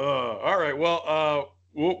 All right. Well,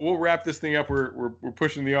 we'll wrap this thing up. We're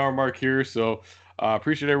pushing the hour mark here, so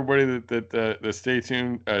appreciate everybody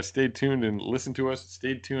that stayed tuned and listened to us.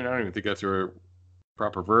 Stayed tuned. I don't even think that's a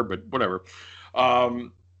proper verb, but whatever.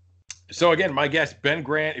 So again, my guest, Ben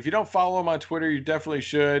Grant. If you don't follow him on Twitter, you definitely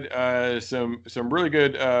should. Some really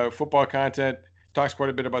good football content. Talks quite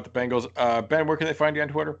a bit about the Bengals. Ben, where can they find you on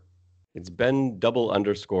Twitter? It's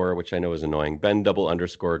Ben__, which I know is annoying.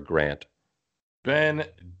 Ben__Grant.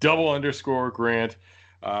 Ben__Grant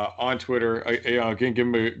on Twitter. Again, give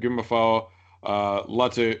him a follow.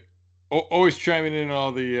 Lots of always chiming in on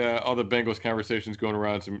all the Bengals conversations going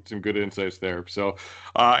around. Some good insights there. So,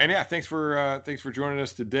 thanks for joining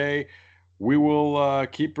us today. We will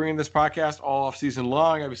keep bringing this podcast all off season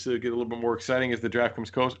long. Obviously, it'll get a little bit more exciting as the draft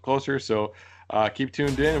comes closer. So, keep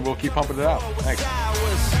tuned in, and we'll keep pumping it out. Thanks.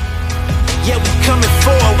 Yeah, we coming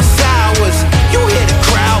forward with ours. You hear